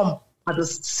can come at the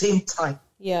same time.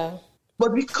 Yeah.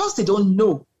 But because they don't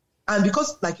know, and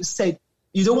because, like you said,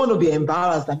 you don't want to be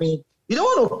embarrassed. I mean, you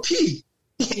don't want to pee.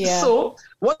 Yeah. So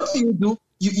what do?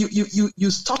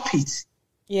 You stop it.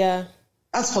 Yeah.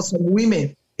 As for some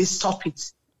women, they stop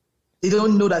it. They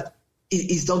don't know that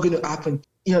it's not going to happen.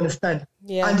 You understand?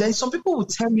 Yeah. And then some people will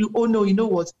tell you, oh no, you know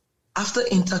what? After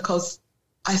intercourse,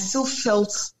 I still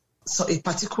felt a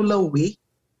particular way.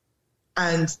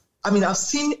 And I mean, I've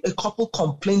seen a couple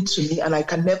complain to me, and I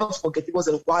can never forget. It was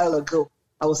a while ago.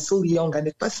 I was still young, and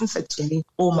the person said to me,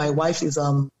 "Oh, my wife is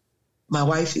a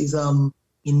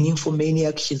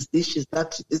nymphomaniac. She's this, she's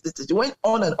that." It went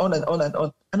on and on and on and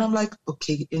on. And I'm like,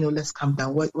 okay, let's calm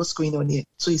down. What's going on here?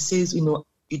 So he says,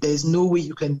 there's no way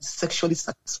you can sexually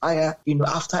satisfy her.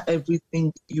 After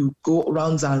everything, you go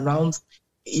rounds and rounds.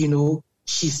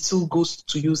 She still goes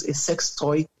to use a sex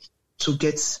toy to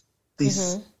get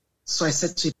this. Mm-hmm. So I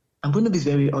said to him, I'm going to be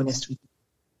very honest with you.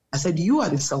 I said, you are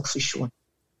the selfish one.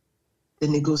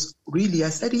 Then he goes, really? I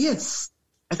said, yes.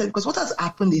 I said, because what has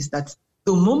happened is that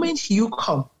the moment you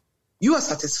come, you are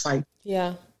satisfied.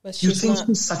 Yeah. But you think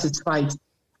she's satisfied.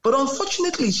 But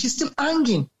unfortunately, she's still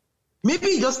hanging. Maybe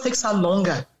it just takes her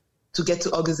longer to get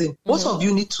to orgasm. Mm-hmm. Both of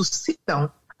you need to sit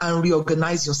down and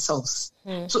reorganize yourselves.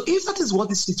 So if that is what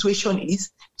the situation is,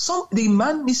 the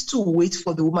man needs to wait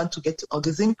for the woman to get to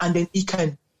orgasm, and then he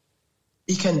can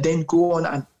then go on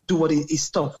and do what is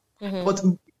stuff. Mm-hmm. But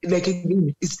like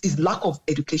again, it's lack of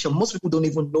education. Most people don't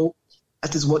even know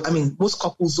that is what, I mean, most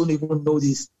couples don't even know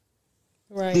this.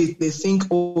 Right. They think,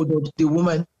 oh, the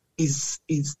woman is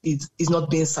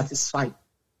not being satisfied.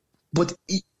 But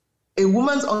a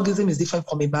woman's orgasm is different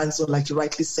from a man's. So like you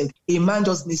rightly said, a man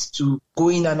just needs to go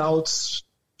in and out,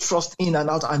 thrust in and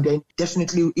out, and then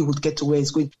definitely it would get to where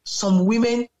it's going. Some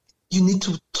women, you need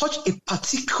to touch a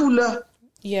particular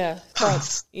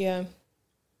part. Yeah.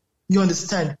 You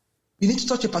understand? You need to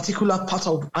touch a particular part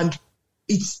of, and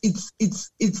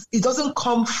it doesn't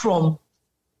come from,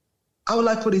 how will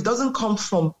I put it? It doesn't come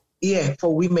from air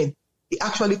for women. It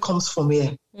actually comes from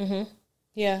air. Mm-hmm.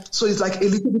 Yeah. So it's like a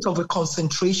little bit of a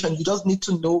concentration. You just need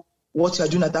to know what you're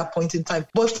doing at that point in time.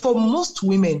 But for most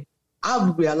women,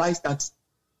 I've realized that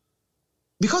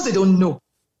because they don't know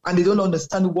and they don't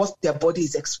understand what their body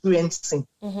is experiencing,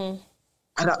 and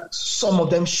that some of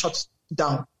them shut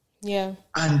down. Yeah.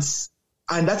 And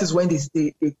that is when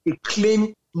they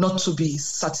claim not to be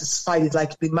satisfied. It's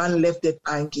like the man left them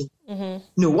hanging. Mm-hmm.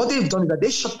 No, what they've done is that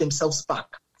they shut themselves back.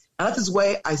 And that is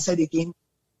where I said again,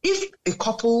 if a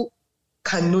couple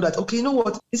can know that, okay, you know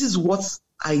what, this is what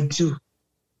I do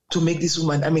to make this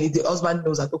woman, I mean, if the husband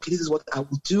knows that, okay, this is what I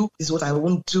will do, this is what I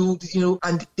won't do,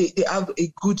 and they have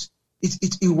a good,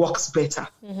 it works better.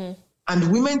 Mm-hmm.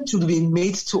 And women should be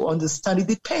made to understand. It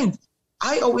depends.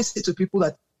 I always say to people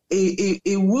that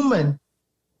a woman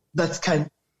that can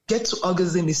get to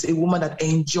orgasm is a woman that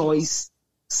enjoys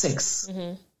sex.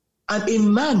 Mm-hmm. And a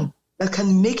man that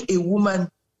can make a woman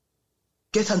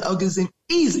get an orgasm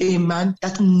is a man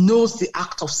that knows the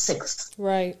act of sex.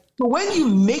 Right. So when you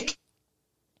make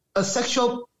two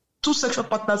sexual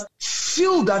partners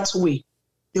feel that way,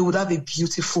 they would have a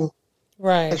beautiful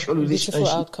sexual relationship.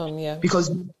 Beautiful outcome, yeah. Because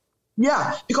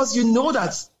you know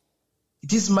that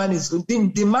this man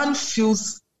the man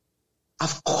feels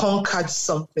I've conquered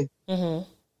something. Mm-hmm.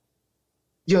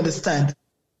 You understand?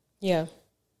 Yeah.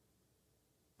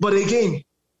 But again,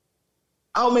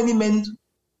 how many men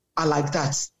are like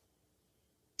that.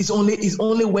 It's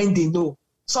only when they know.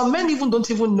 Some men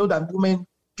don't even know that women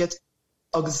get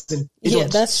orgasm. Yeah,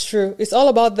 that's true. It's all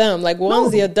about them. Like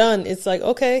once they're done, it's like,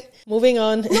 okay, moving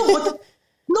on.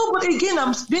 But again,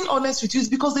 I'm being honest with you. It's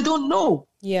because they don't know.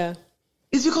 Yeah.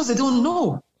 It's because they don't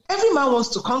know. Every man wants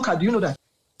to conquer. Do you know that?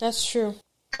 That's true.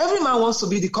 Every man wants to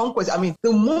be the conquest. I mean,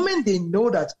 the moment they know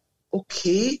that,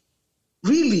 okay,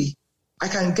 really, I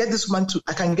can get this woman to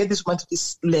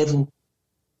this level,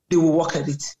 they will work at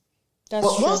it. But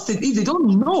once if they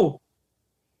don't know,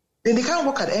 then they can't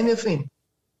work at anything.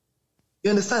 You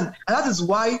understand? And that is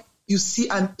why you see,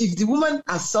 and if the woman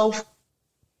herself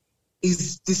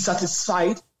is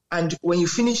dissatisfied, and when you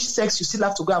finish sex, you still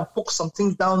have to go and poke some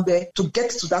things down there to get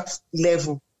to that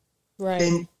level. Right.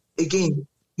 Then again,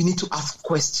 you need to ask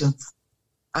questions.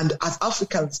 And as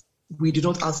Africans, we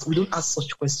don't ask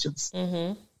such questions.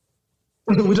 Mm-hmm.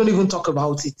 We don't even talk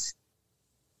about it.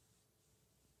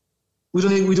 We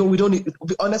don't. To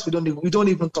be honest, we don't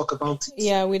even talk about it.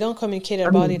 Yeah, we don't communicate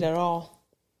about it at all.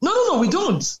 No, we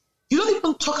don't. You don't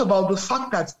even talk about the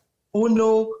fact that, oh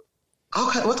no,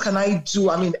 what can I do?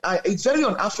 I mean, it's very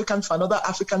un-African for another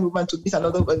African woman to meet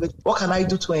another. What can I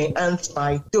do to enhance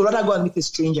my? They would rather go and meet a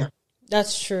stranger.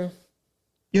 That's true.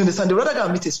 You understand? They would rather go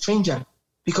and meet a stranger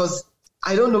because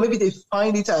I don't know. Maybe they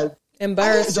find it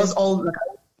embarrassing.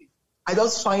 I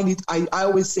just find it. I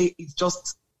always say it's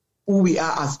just who we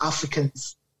are as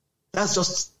Africans. That's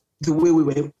just the way we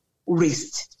were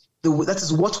raised. That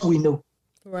is what we know.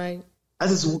 Right. That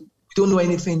is, we don't know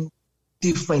anything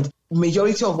different.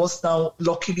 Majority of us now,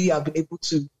 luckily, have been able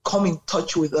to come in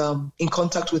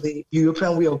contact with the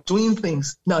European way of doing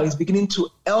things. Now it's beginning to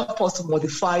help us to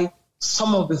modify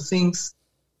some of the things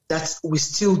that we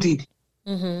still did.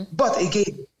 Mm-hmm. But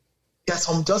again, there's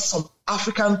some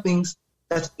African things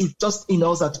that it's just in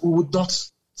us that we would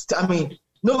not. I mean,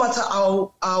 no matter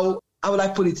how would I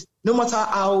put it, no matter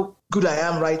how good I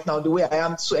am right now, the way I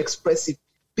am so expressive,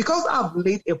 because I've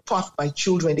laid a path for my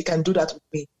children, they can do that with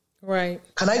me. Right.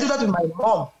 Can I do that with my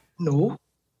mom?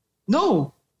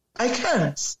 No, I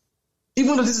can't.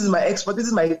 Even though this is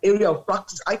my area of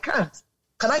practice, I can't.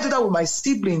 Can I do that with my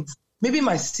siblings? Maybe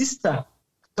my sister.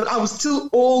 But I will still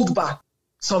hold back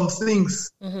some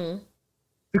things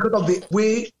because of the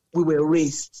way we were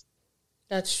raised.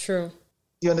 That's true.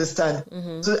 You understand?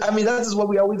 Mm-hmm. So, I mean, that is what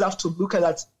we always have to look at.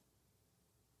 That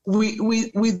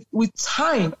with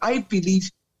time, I believe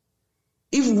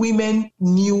if women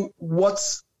knew what,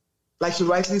 like you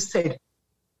rightly said,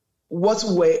 what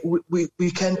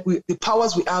the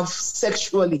powers we have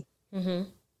sexually. Mm-hmm.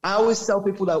 I always tell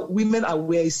people that women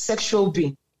we're a sexual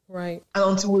being. Right.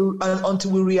 And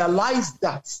until we realize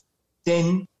that,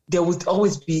 then there would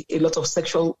always be a lot of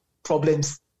sexual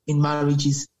problems in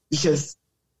marriages because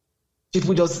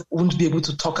people just won't be able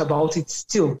to talk about it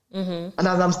still. Mm-hmm. And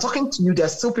as I'm talking to you,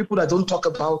 there's still people that don't talk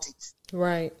about it.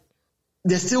 Right.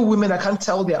 There's still women that can't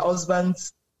tell their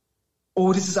husbands,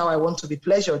 oh, this is how I want to be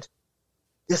pleasured.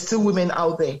 There's still women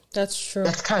out there. That's true.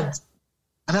 That can't.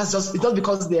 And it's not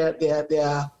because they're bad.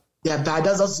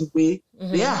 That's just the way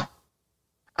they are.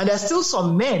 And there's still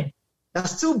some men that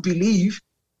still believe,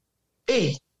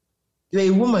 hey, you're a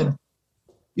woman.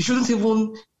 You shouldn't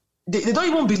even, they don't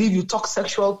even believe you talk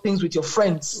sexual things with your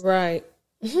friends. Right.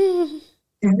 All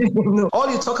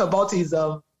you talk about is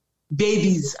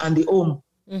babies and the home.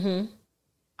 Mm-hmm.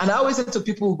 And I always say to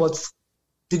people, but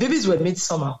the babies were made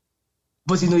somehow.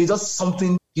 But, it's just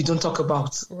something you don't talk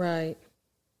about. Right.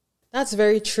 That's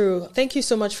very true. Thank you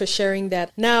so much for sharing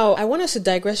that. Now, I want us to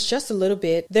digress just a little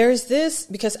bit. There's this,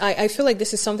 because I feel like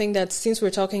this is something that, since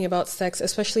we're talking about sex,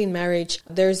 especially in marriage,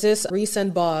 there's this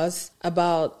recent buzz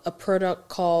about a product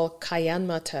called Cayenne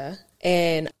Mata.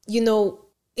 And,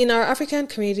 in our African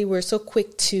community, we're so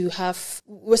quick to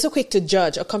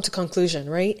judge or come to conclusion,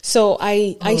 right? So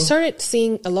I started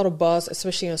seeing a lot of buzz,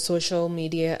 especially on social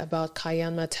media, about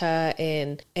Cayenne Mata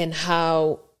and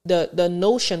how the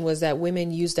notion was that women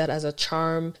use that as a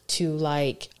charm to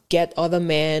get other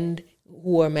men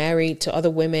who are married to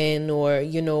other women, or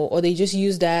they just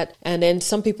use that. And then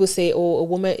some people say,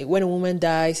 when a woman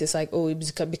dies, it's like,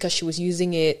 it's because she was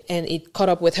using it and it caught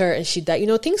up with her and she died,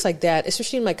 things like that.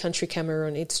 Especially in my country,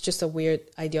 Cameroon, it's just a weird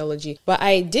ideology. But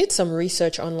I did some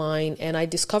research online and I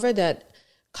discovered that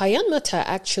Cayenne Mata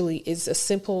actually is a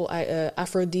simple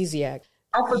aphrodisiac.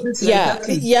 Yeah.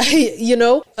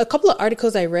 A couple of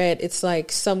articles I read, it's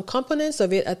like some components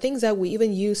of it are things that we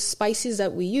even use, spices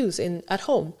that we use at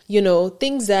home,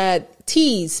 things that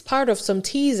part of some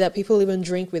teas that people even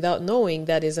drink without knowing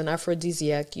that is an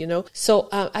aphrodisiac, So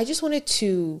I just wanted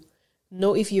to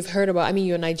know if you've heard about, I mean,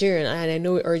 you're Nigerian, and I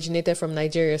know it originated from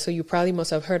Nigeria, so you probably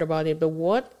must have heard about it. But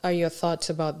what are your thoughts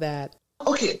about that?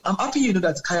 Okay, I'm happy you know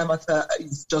that Kaya Mata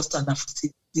is just an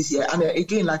aphrodisiac. And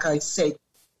again, like I said,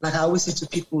 like I always say to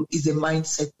people, is a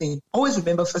mindset thing. Always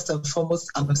remember, first and foremost,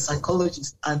 I'm a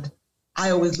psychologist, and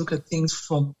I always look at things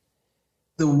from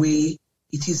the way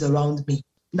it is around me.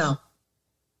 Now,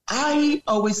 I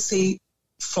always say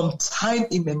from time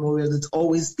immemorial, there's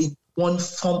always been one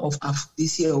form of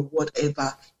aphrodisiac or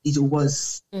whatever it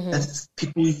was that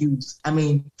people use. I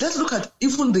mean, let's look at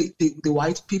even the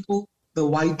white people, the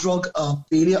white drug,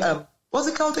 what's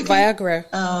it called again?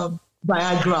 Viagra.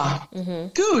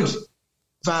 Viagra. Good.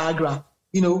 Viagra.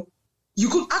 You know, you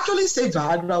could actually say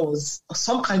Viagra was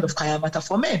some kind of Kaya Mata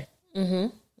for men.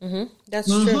 That's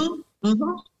true.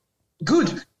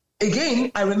 Good.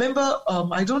 Again, I remember,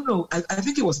 I don't know, I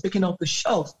think it was taken off the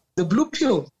shelf, the blue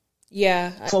pill.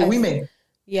 Yeah. For women.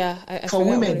 I forgot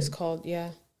what it's called.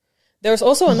 Yeah. There was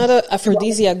also another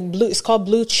aphrodisiac, it's called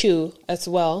Blue Chew as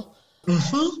well.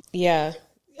 Yeah.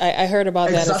 I heard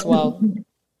about that as well.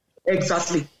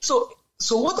 Exactly. So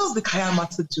what does the Kaya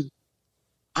Mata do?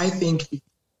 I think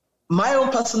my own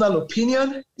personal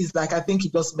opinion is like, I think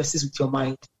it just messes with your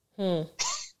mind.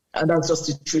 And that's just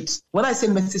the truth. When I say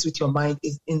messes with your mind,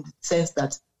 is in the sense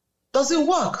that, does it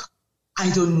work? I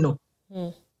don't know.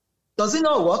 Does it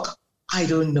not work? I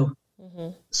don't know.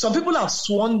 Some people have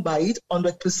sworn by it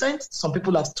 100%. Some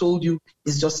people have told you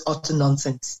it's just utter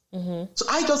nonsense. So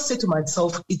I just say to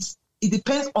myself, it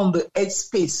depends on the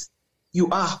headspace you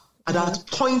are at that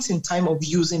point in time of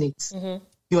using it.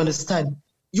 You understand?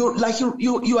 You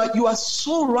are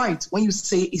so right when you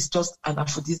say it's just an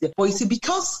aphrodisiac. But you see,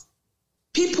 because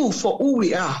people, for who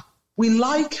we are, we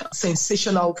like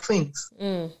sensational things.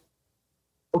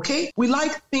 Okay? We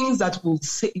like things that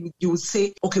you will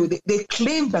say, okay, they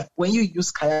claim that when you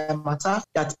use Kaya Mata,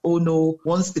 that, oh no,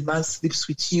 once the man sleeps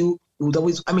with you, you would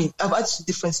always, I mean, I've heard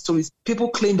different stories. People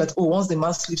claim that, oh, once the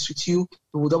man sleeps with you,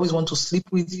 he would always want to sleep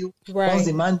with you. Right. Once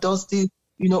the man does this,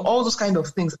 you know, all those kind of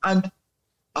things. And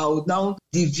I would now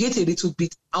deviate a little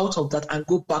bit out of that and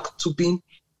go back to being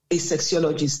a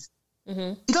sexologist.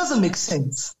 It doesn't make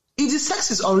sense. If the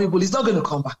sex is horrible, it's not going to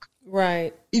come back.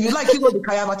 Right. If you like, you know, the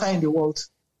Kaya Mata in the world.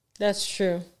 That's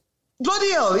true.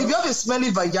 Bloody hell, if you have a smelly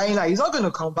vagina, it's not going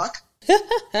to come back.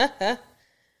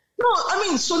 No, I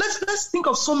mean, so let's think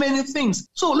of so many things.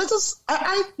 So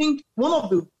I think one of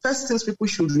the first things people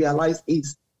should realize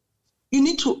is you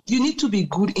need to be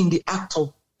good in the act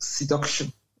of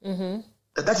seduction.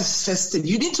 That is first thing.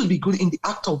 You need to be good in the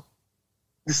act of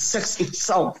the sex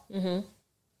itself.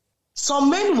 Some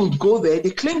men will go there.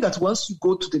 They claim that once you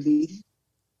go to the lady,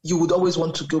 you would always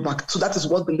want to go back. So that is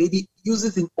what the lady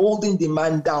uses in holding the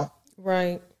man down.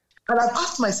 Right. And I've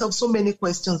asked myself so many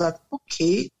questions that,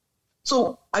 okay,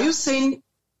 so are you saying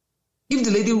if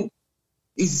the lady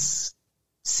is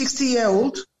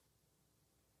 60-year-old,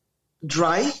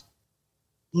 dry,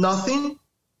 nothing,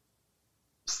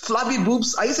 flabby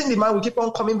boobs, are you saying the man will keep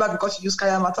on coming back because she used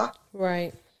Kaya Mata?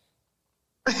 Right.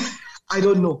 I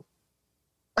don't know.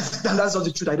 That's not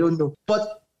the truth. I don't know.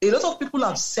 But a lot of people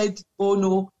have said, oh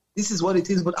no, this is what it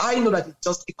is. But I know that it's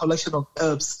just a collection of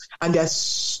herbs. And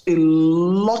there's a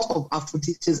lot of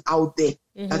aphrodisiacs out there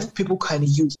that people can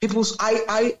use.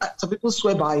 Some people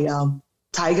swear by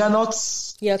tiger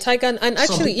nuts. Yeah, tiger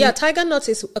nuts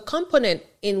is a component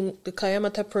in the Kaya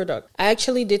Mata product. I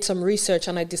actually did some research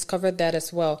and I discovered that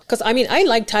as well. Because I mean, I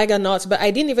like tiger nuts, but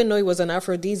I didn't even know it was an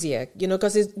aphrodisiac, you know,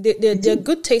 because they're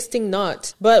good tasting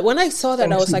nuts. But when I saw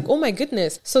that, I was like, oh my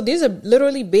goodness. So these are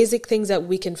literally basic things that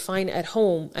we can find at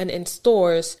home and in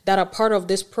stores that are part of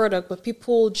this product, but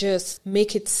people just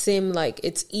make it seem like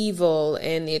it's evil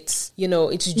and it's, you know,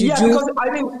 it's juju. Yeah, because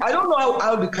I don't know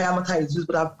how the Kaya Mata is used,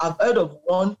 but I've heard of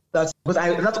one that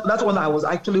one I was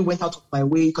actually went out of my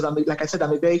way because like I said,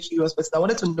 I'm a very curious person. I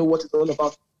wanted to know what it's all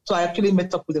about. So I actually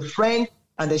met up with a friend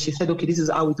and then she said, okay, this is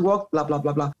how it works, blah, blah,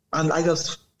 blah, blah. And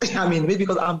maybe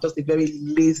because I'm just a very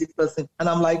lazy person. And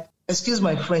I'm like, excuse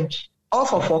my French, all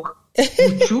for fuck,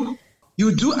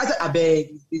 you do, I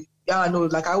beg. Yeah, no,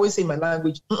 like I always say in my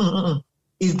language,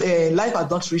 life has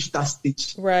not reached that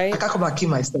stage. Right. I can't come and kill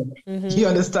myself. You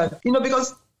understand? You know,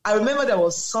 because I remember there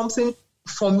was something.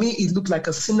 For me, it looked like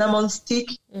a cinnamon stick.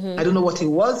 I don't know what it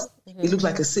was. It looked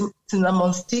like a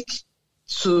cinnamon stick.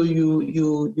 So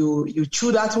you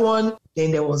chew that one.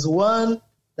 Then there was one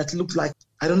that looked like,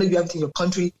 I don't know if you have it in your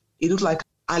country. It looked like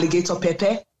alligator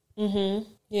pepper.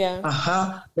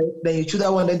 Yeah. Then you chew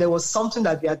that one. Then there was something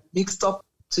that they had mixed up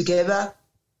together.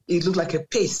 It looked like a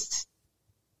paste.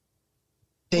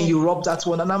 Then you rub that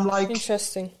one. And I'm like,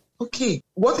 interesting. Okay,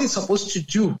 what it's supposed to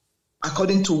do,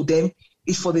 according to them,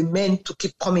 is for the men to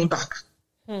keep coming back.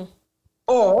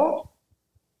 Or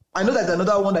I know there's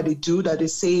another one that they do that they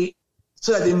say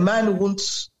so that the man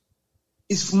won't,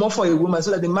 it's more for a woman,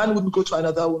 so that the man wouldn't go to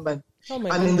another woman.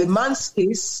 And in the man's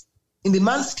case,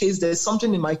 there's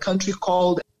something in my country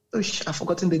called, I've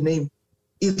forgotten the name.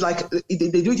 It's like, they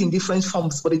do it in different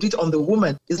forms, but they do it on the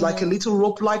woman. It's like a little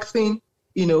rope-like thing,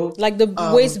 you know. Like the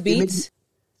waist beads?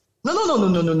 No.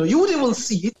 You wouldn't even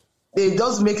see it. They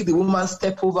just make the woman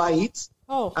step over it.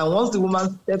 Oh. And once the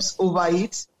woman steps over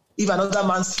it, if another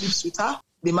man sleeps with her,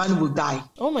 the man will die.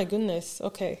 Oh my goodness.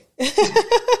 Okay.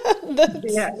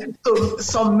 Yeah. So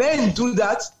some men do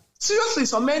that. Seriously,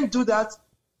 some men do that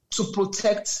to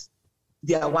protect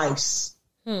their wives.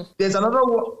 There's another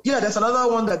one. Yeah, there's another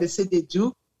one that they say they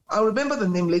do. I'll remember the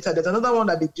name later. There's another one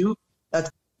that they do that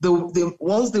the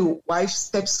once the wife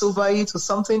steps over it or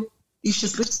something, if she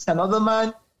sleeps with another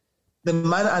man, the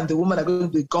man and the woman are going to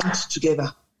be gummed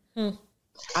together. And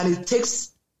it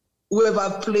takes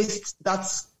whoever placed that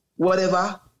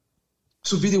whatever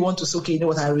to be the one to say, okay, you know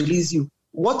what, I release you.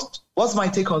 What's my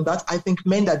take on that? I think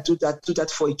men that do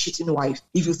that for a cheating wife.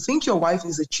 If you think your wife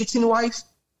is a cheating wife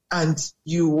and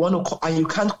you want to, and you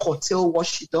can't curtail what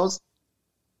she does,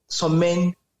 some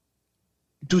men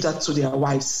do that to their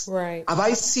wives. Right. Have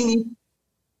I seen it?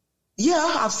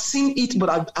 Yeah, I've seen it,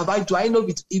 but do I know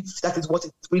if that is what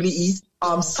it really is?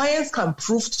 Science can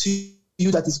prove to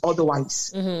you that it's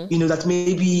otherwise. You know, that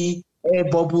maybe air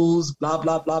bubbles, blah,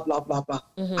 blah, blah, blah, blah, blah.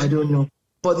 I don't know.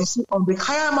 But you see, on the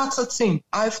Kaya Mata thing,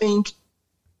 I think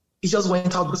it just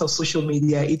went out because of social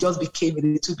media. It just became a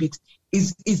little bit,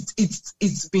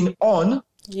 it's been on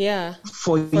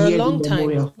for years, a long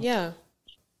time. Yeah.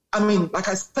 I mean, like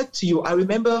I said to you, I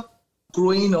remember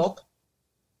growing up,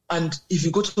 and if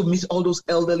you go to meet all those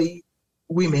elderly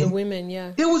women,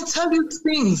 they will tell you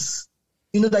things,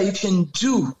 you know, that you can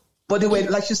do. But they were,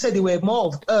 like you said, they were more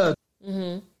of herbs.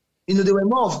 You know, they were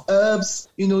more of herbs.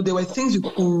 You know, there were things you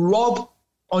could rub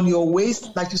on your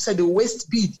waist, like you said, the waist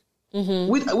bead.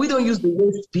 We don't use the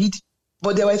waist bead,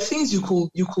 but there were things you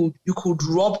could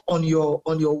rub on your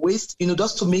waist, you know,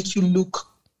 just to make you look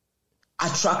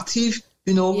attractive.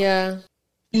 You know,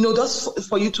 you know, just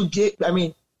for you to get. I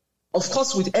mean, of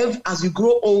course, as you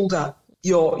grow older,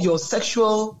 your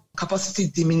sexual capacity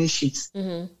diminishes.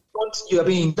 But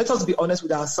let us be honest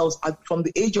with ourselves. From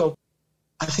the age of,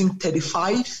 I think,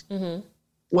 35,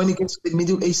 when it gets to the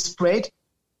middle age spread,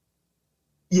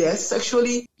 yes,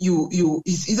 sexually,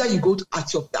 it's either you go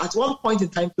at one point in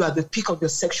time you are at the peak of your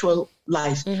sexual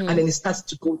life, and then it starts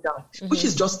to go down, which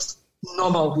is just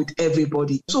normal with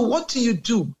everybody. So what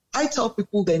do? I tell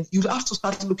people then you have to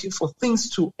start looking for things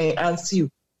to enhance you.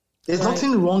 There's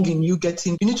nothing wrong in you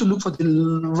need to look for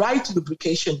the right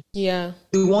lubrication. Yeah.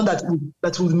 The one that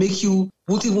will make you,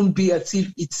 won't even be as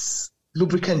if it's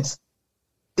lubricant.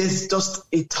 There's just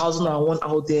 1,001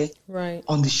 out there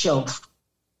on the shelf.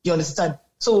 You understand?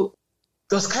 So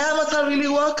does Kaya Mata really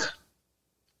work?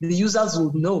 The users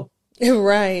will know.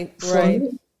 Right.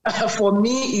 For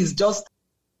me, it's just,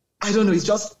 I don't know, it's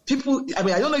just people, I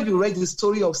mean, I don't know if you read the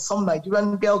story of some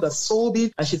Nigerian girl that sold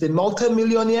it and she's a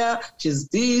multi-millionaire, she's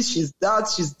this, she's that,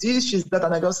 she's this, she's that,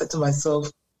 and I just said to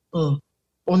myself,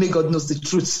 only God knows the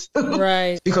truth.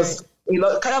 Right. Because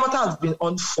Kaya Mata has been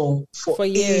on for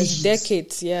years,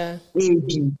 decades,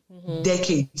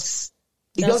 decades.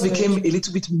 It just became a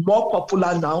little bit more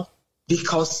popular now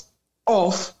because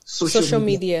of social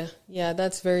media. Yeah,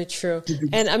 that's very true.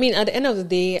 And I mean, at the end of the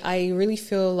day, I really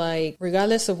feel like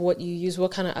regardless of what you use,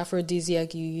 what kind of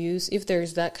aphrodisiac you use, if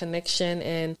there's that connection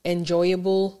and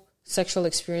enjoyable sexual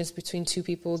experience between two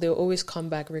people, they'll always come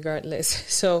back regardless.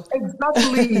 So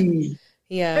exactly.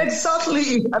 Yeah.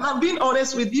 Exactly. And I'm being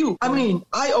honest with you. I mean,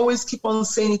 I always keep on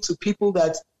saying it to people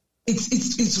that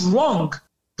it's wrong.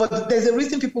 But there's a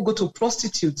reason people go to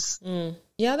prostitutes.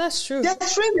 Yeah, that's true. They're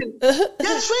trained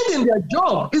in their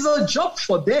job. It's a job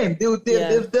for them. They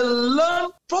learn.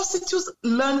 Prostitutes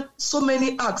learn so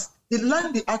many acts. They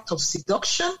learn the act of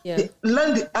seduction. Yeah. They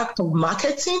learn the act of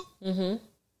marketing. They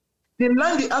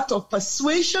learn the act of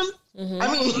persuasion.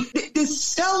 I mean, they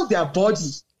sell their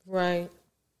body. Right.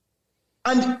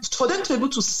 And for them to be able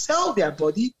to sell their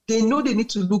body, they know they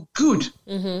need to look good.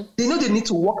 They know they need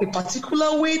to walk a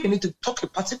particular way. They need to talk a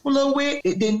particular way.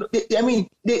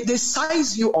 They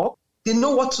size you up. They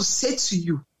know what to say to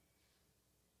you.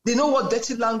 They know what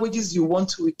dirty languages you want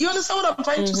to. You understand what I'm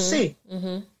trying to say?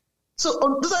 So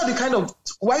those are the kind of,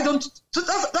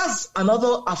 that's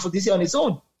another aphrodisiac on its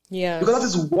own. Yeah. Because that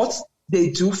is what they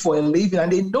do for a living.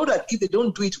 And they know that if they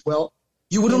don't do it well,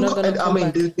 you wouldn't,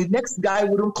 the next guy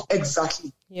wouldn't,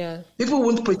 exactly. Yeah. People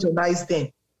wouldn't patronize them.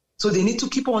 So they need to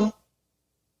keep on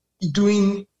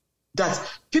doing that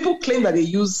people claim that they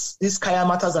use these kaya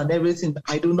matters and everything.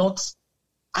 I don't know.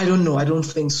 I don't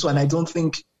think so. And I don't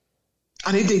think,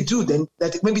 and if they do, then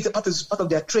that maybe it's part of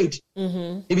their trade.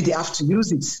 Maybe they have to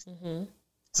use it.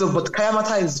 So, but kaya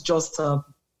matter is just,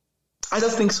 I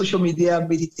just think social media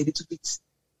made it a little bit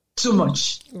too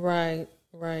much. Right.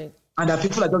 And that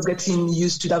people are just getting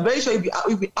used to that. I'm very sure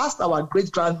if we asked our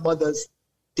great-grandmothers,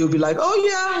 they'll be like,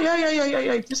 oh,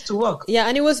 yeah, it used to work. Yeah,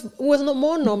 and it was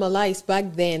more normalized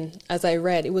back then, as I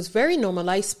read. It was very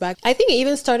normalized back. I think it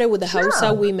even started with the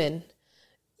Hausa women.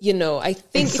 You know, I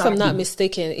think if I'm not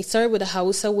mistaken, it started with the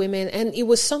Hausa women, and it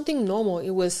was something normal.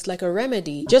 It was like a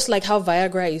remedy, just like how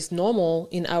Viagra is normal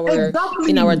in our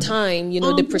time. You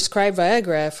know, they prescribe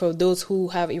Viagra for those who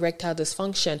have erectile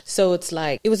dysfunction. So it's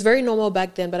like, it was very normal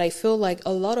back then, but I feel like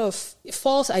a lot of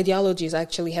false ideologies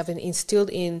actually have been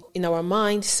instilled in our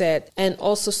mindset, and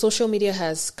also social media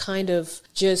has kind of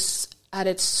just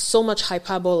added so much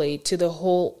hyperbole to the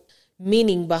whole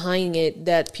meaning behind it,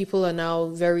 that people are now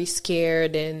very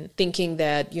scared and thinking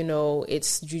that, you know,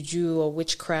 it's juju or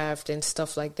witchcraft and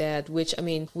stuff like that, which, I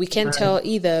mean, we can't tell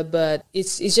either, but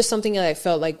it's just something that I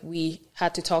felt like we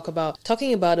had to talk about.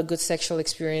 Talking about a good sexual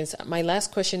experience, my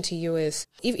last question to you is,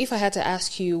 if I had to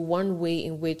ask you one way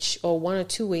in which, or one or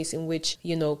two ways in which,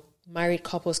 you know, married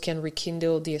couples can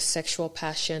rekindle their sexual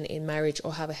passion in marriage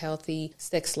or have a healthy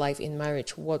sex life in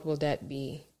marriage, what will that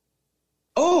be?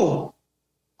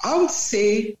 I would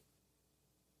say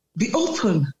be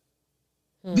open.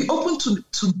 Be open to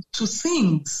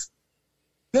things.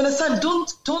 You understand?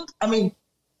 Don't, I mean,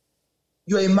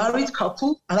 you're a married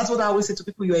couple, and that's what I always say to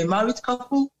people, you're a married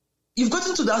couple. You've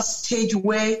gotten to that stage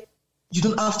where you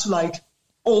don't have to like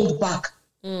hold back.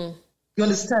 You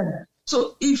understand?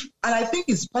 So and I think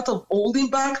it's part of holding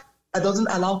back that doesn't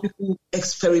allow people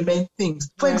experiment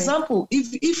things. For example,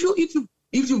 if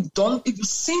you've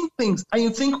seen things and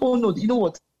you think, oh no, you know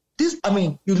what?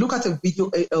 You look at a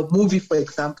movie, for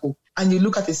example, and you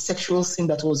look at a sexual scene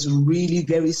that was really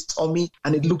very stormy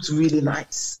and it looked really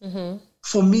nice.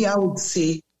 For me, I would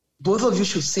say, both of you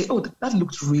should say, oh, that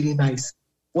looked really nice.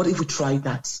 What if we try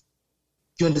that?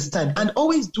 You understand? And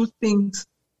always do things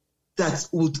that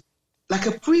would, like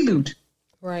a prelude.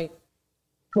 Right.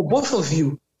 For both of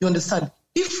you, you understand?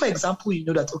 If, for example, you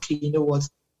know that, okay, you know what?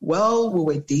 Well, we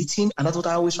were dating, and that's what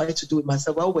I always try to do with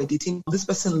myself. Well, we're dating. This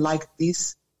person liked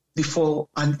this before,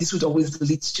 and this would always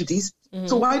lead to this.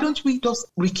 So why don't we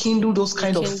just rekindle those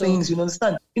kind of things? You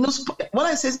understand? You know, when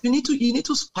I say you need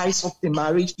to spice up the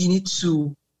marriage, you need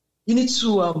to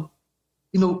the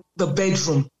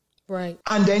bedroom, right?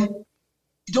 And then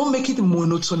you don't make it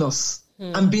monotonous.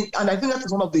 And I think that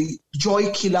is one of the joy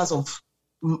killers of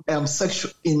sex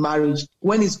in marriage,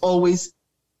 when it's always,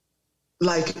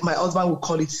 like my husband would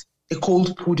call it, a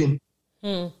cold pudding.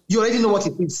 You already know what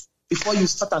it is. Before you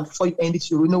start and before you end it,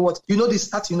 you know what? You know the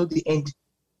start, you know the end.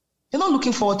 You're not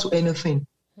looking forward to anything.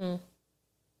 You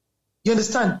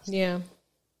understand? Yeah.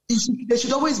 There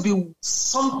should always be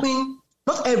something.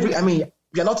 Not every. I mean,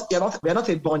 we're not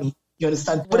a bunny. You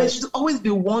understand? Right. But there should always be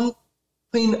one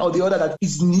thing or the other that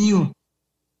is new,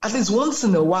 at least once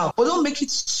in a while. But don't make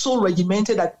it so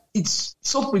regimented that it's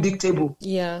so predictable.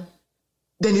 Yeah.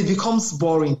 Then it becomes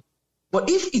boring. But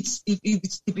if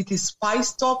it is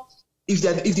spiced up, if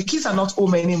the kids are not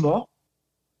home anymore,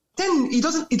 then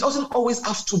it doesn't always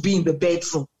have to be in the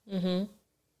bedroom.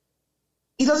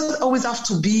 It doesn't always have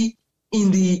to be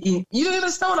you don't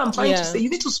understand what I'm trying to say. You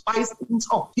need to spice things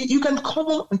up. You can come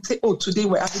home and say, oh, today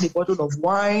we're having a bottle of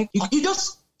wine. You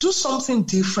just do something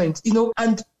different, you know.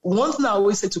 And one thing I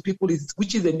always say to people is,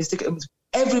 which is a mistake,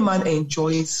 every man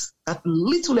enjoys that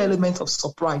little element of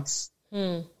surprise.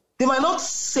 They might not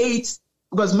say it,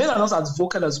 because men are not as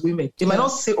vocal as women. They might not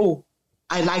say, oh,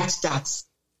 I liked that.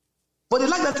 But they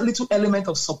like that little element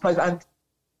of surprise. And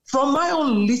from my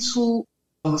own little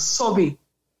survey,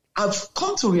 I've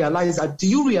come to realize that, do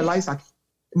you realize that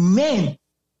men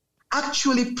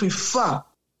actually prefer,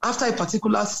 after a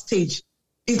particular stage,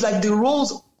 it's like the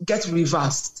roles get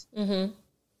reversed.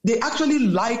 They actually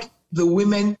like the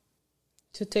women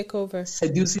to take over,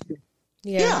 seducing them.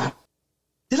 Yeah.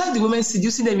 They like the women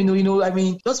seducing them,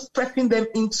 just prepping them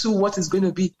into what is going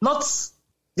to be. Not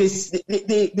they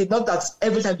not that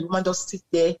every time the woman just sit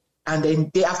there and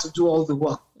then they have to do all the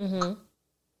work.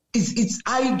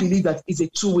 I believe that it's a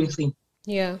two-way thing.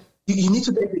 Yeah. You need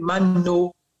to let the man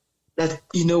know that,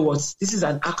 you know what, this is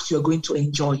an act you're going to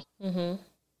enjoy. And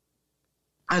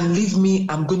leave me,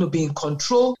 I'm going to be in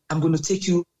control. I'm going to take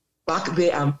you back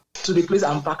there and to the place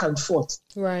and back and forth.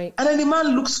 Right. And then the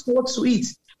man looks forward to it.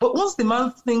 But once the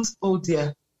man thinks, oh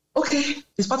dear, okay,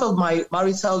 it's part of my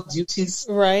marital duties.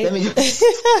 Right. Let me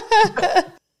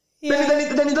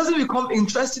Yeah. Then it doesn't become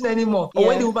interesting anymore. Or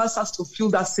when the woman starts to feel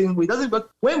that same way, it doesn't. But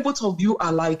when both of you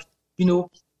are like,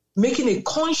 making a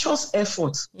conscious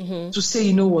effort to say,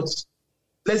 you know what,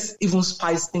 let's even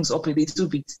spice things up a little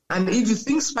bit. And if you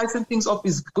think spicing things up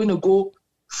is going to go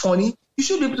funny, you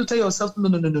should be able to tell yourself,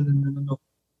 no.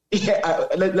 Yeah,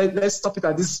 let's stop it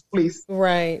at this place.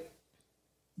 Right.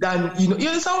 Then, you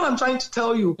understand what I'm trying to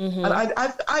tell you. And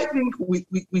I think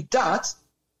with that,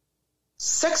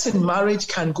 sex in marriage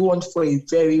can go on for a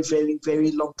very, very,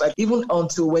 very long time, even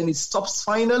until when it stops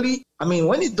finally. I mean,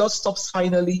 when it does stop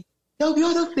finally, there'll be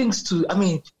other things to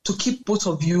keep both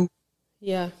of you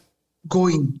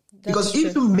going. Because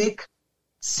if you make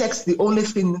sex the only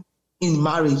thing in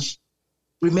marriage,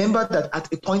 remember that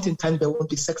at a point in time, there won't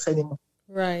be sex anymore.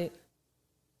 Right.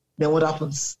 Then what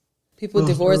happens? People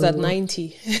divorce at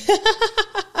 90.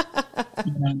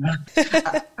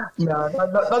 No,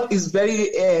 that is very.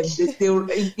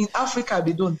 In Africa,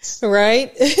 they don't.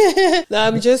 Right. No,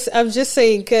 I'm just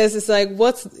saying because it's like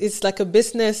it's like a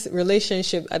business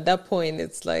relationship at that point.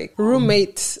 It's like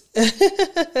roommates.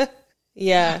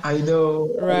 Yeah. I know.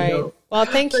 Right. I know. Well,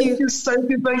 thank you so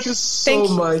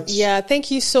much. Yeah,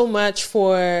 thank you so much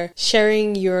for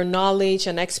sharing your knowledge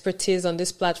and expertise on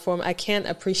this platform. I can't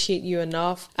appreciate you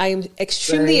enough. I'm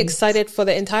extremely excited for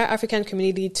the entire African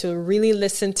community to really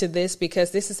listen to this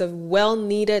because this is a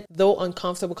well-needed, though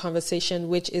uncomfortable conversation,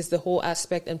 which is the whole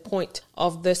aspect and point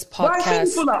of this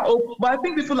podcast. I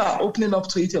think people are opening up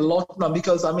to it a lot now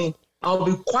because, I mean, I'll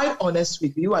be quite honest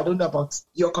with you. I don't know about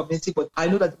your community, but I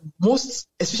know that most,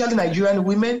 especially Nigerian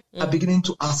women, are beginning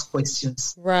to ask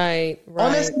questions. Right.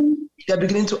 Honestly, they're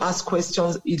beginning to ask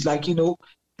questions. It's like,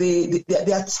 they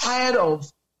are tired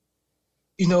of,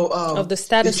 of the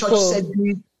status the church quo. said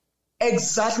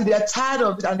exactly. They are tired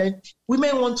of it. And then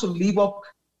women want to live up.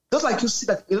 Just like you see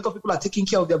that a lot of people are taking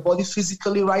care of their body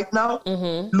physically right now.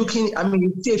 Looking, I mean,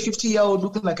 you see a 50-year-old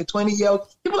looking like a 20-year-old.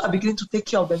 People are beginning to take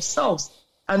care of themselves.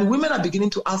 And women are beginning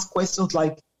to ask questions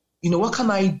like, what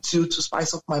can I do to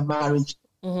spice up my marriage?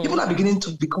 People are beginning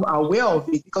to become aware of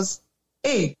it because,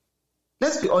 hey,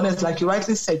 let's be honest, like you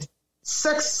rightly said,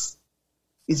 sex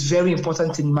is very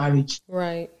important in marriage.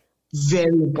 Right.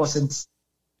 Very important.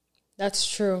 That's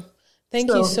true. Thank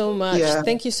you so much. Yeah.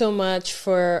 Thank you so much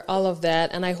for all of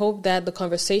that. And I hope that the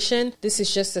conversation, this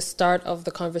is just the start of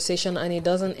the conversation and it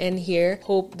doesn't end here.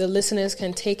 Hope the listeners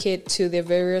can take it to their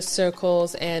various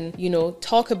circles and,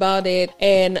 talk about it.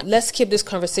 And let's keep this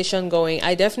conversation going.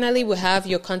 I definitely will have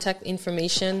your contact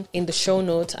information in the show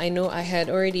notes. I know I had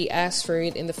already asked for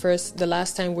it in the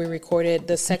last time we recorded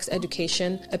the sex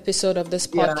education episode of this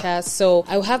podcast. Yeah. So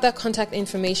I will have that contact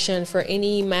information for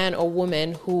any man or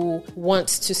woman who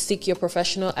wants to seek your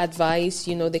professional advice.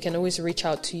 They can always reach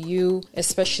out to you,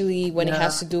 especially when it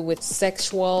has to do with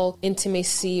sexual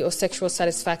intimacy or sexual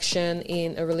satisfaction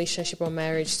in a relationship or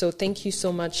marriage. So thank you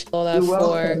so much, Lola,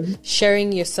 for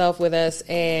sharing yourself with us,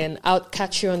 and I'll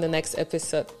catch you on the next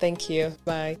episode. Thank you.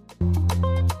 Bye.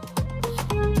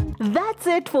 That's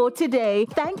it for today.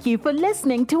 Thank you for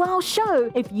listening to our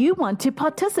show. If you want to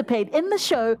participate in the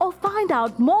show or find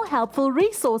out more helpful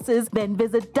resources, then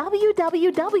visit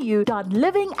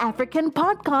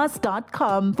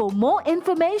www.livingafricanpodcast.com for more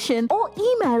information or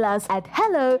email us at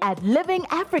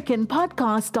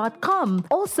hello@livingafricanpodcast.com.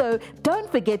 Also,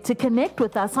 don't forget to connect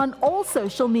with us on all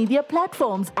social media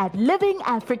platforms at Living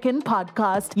African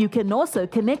Podcast. You can also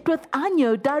connect with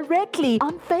Anyo directly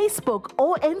on Facebook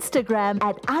or Instagram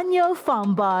at Anyo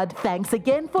Fambard. Thanks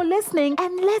again for listening,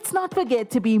 and let's not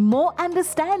forget to be more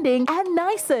understanding and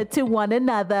nicer to one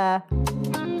another.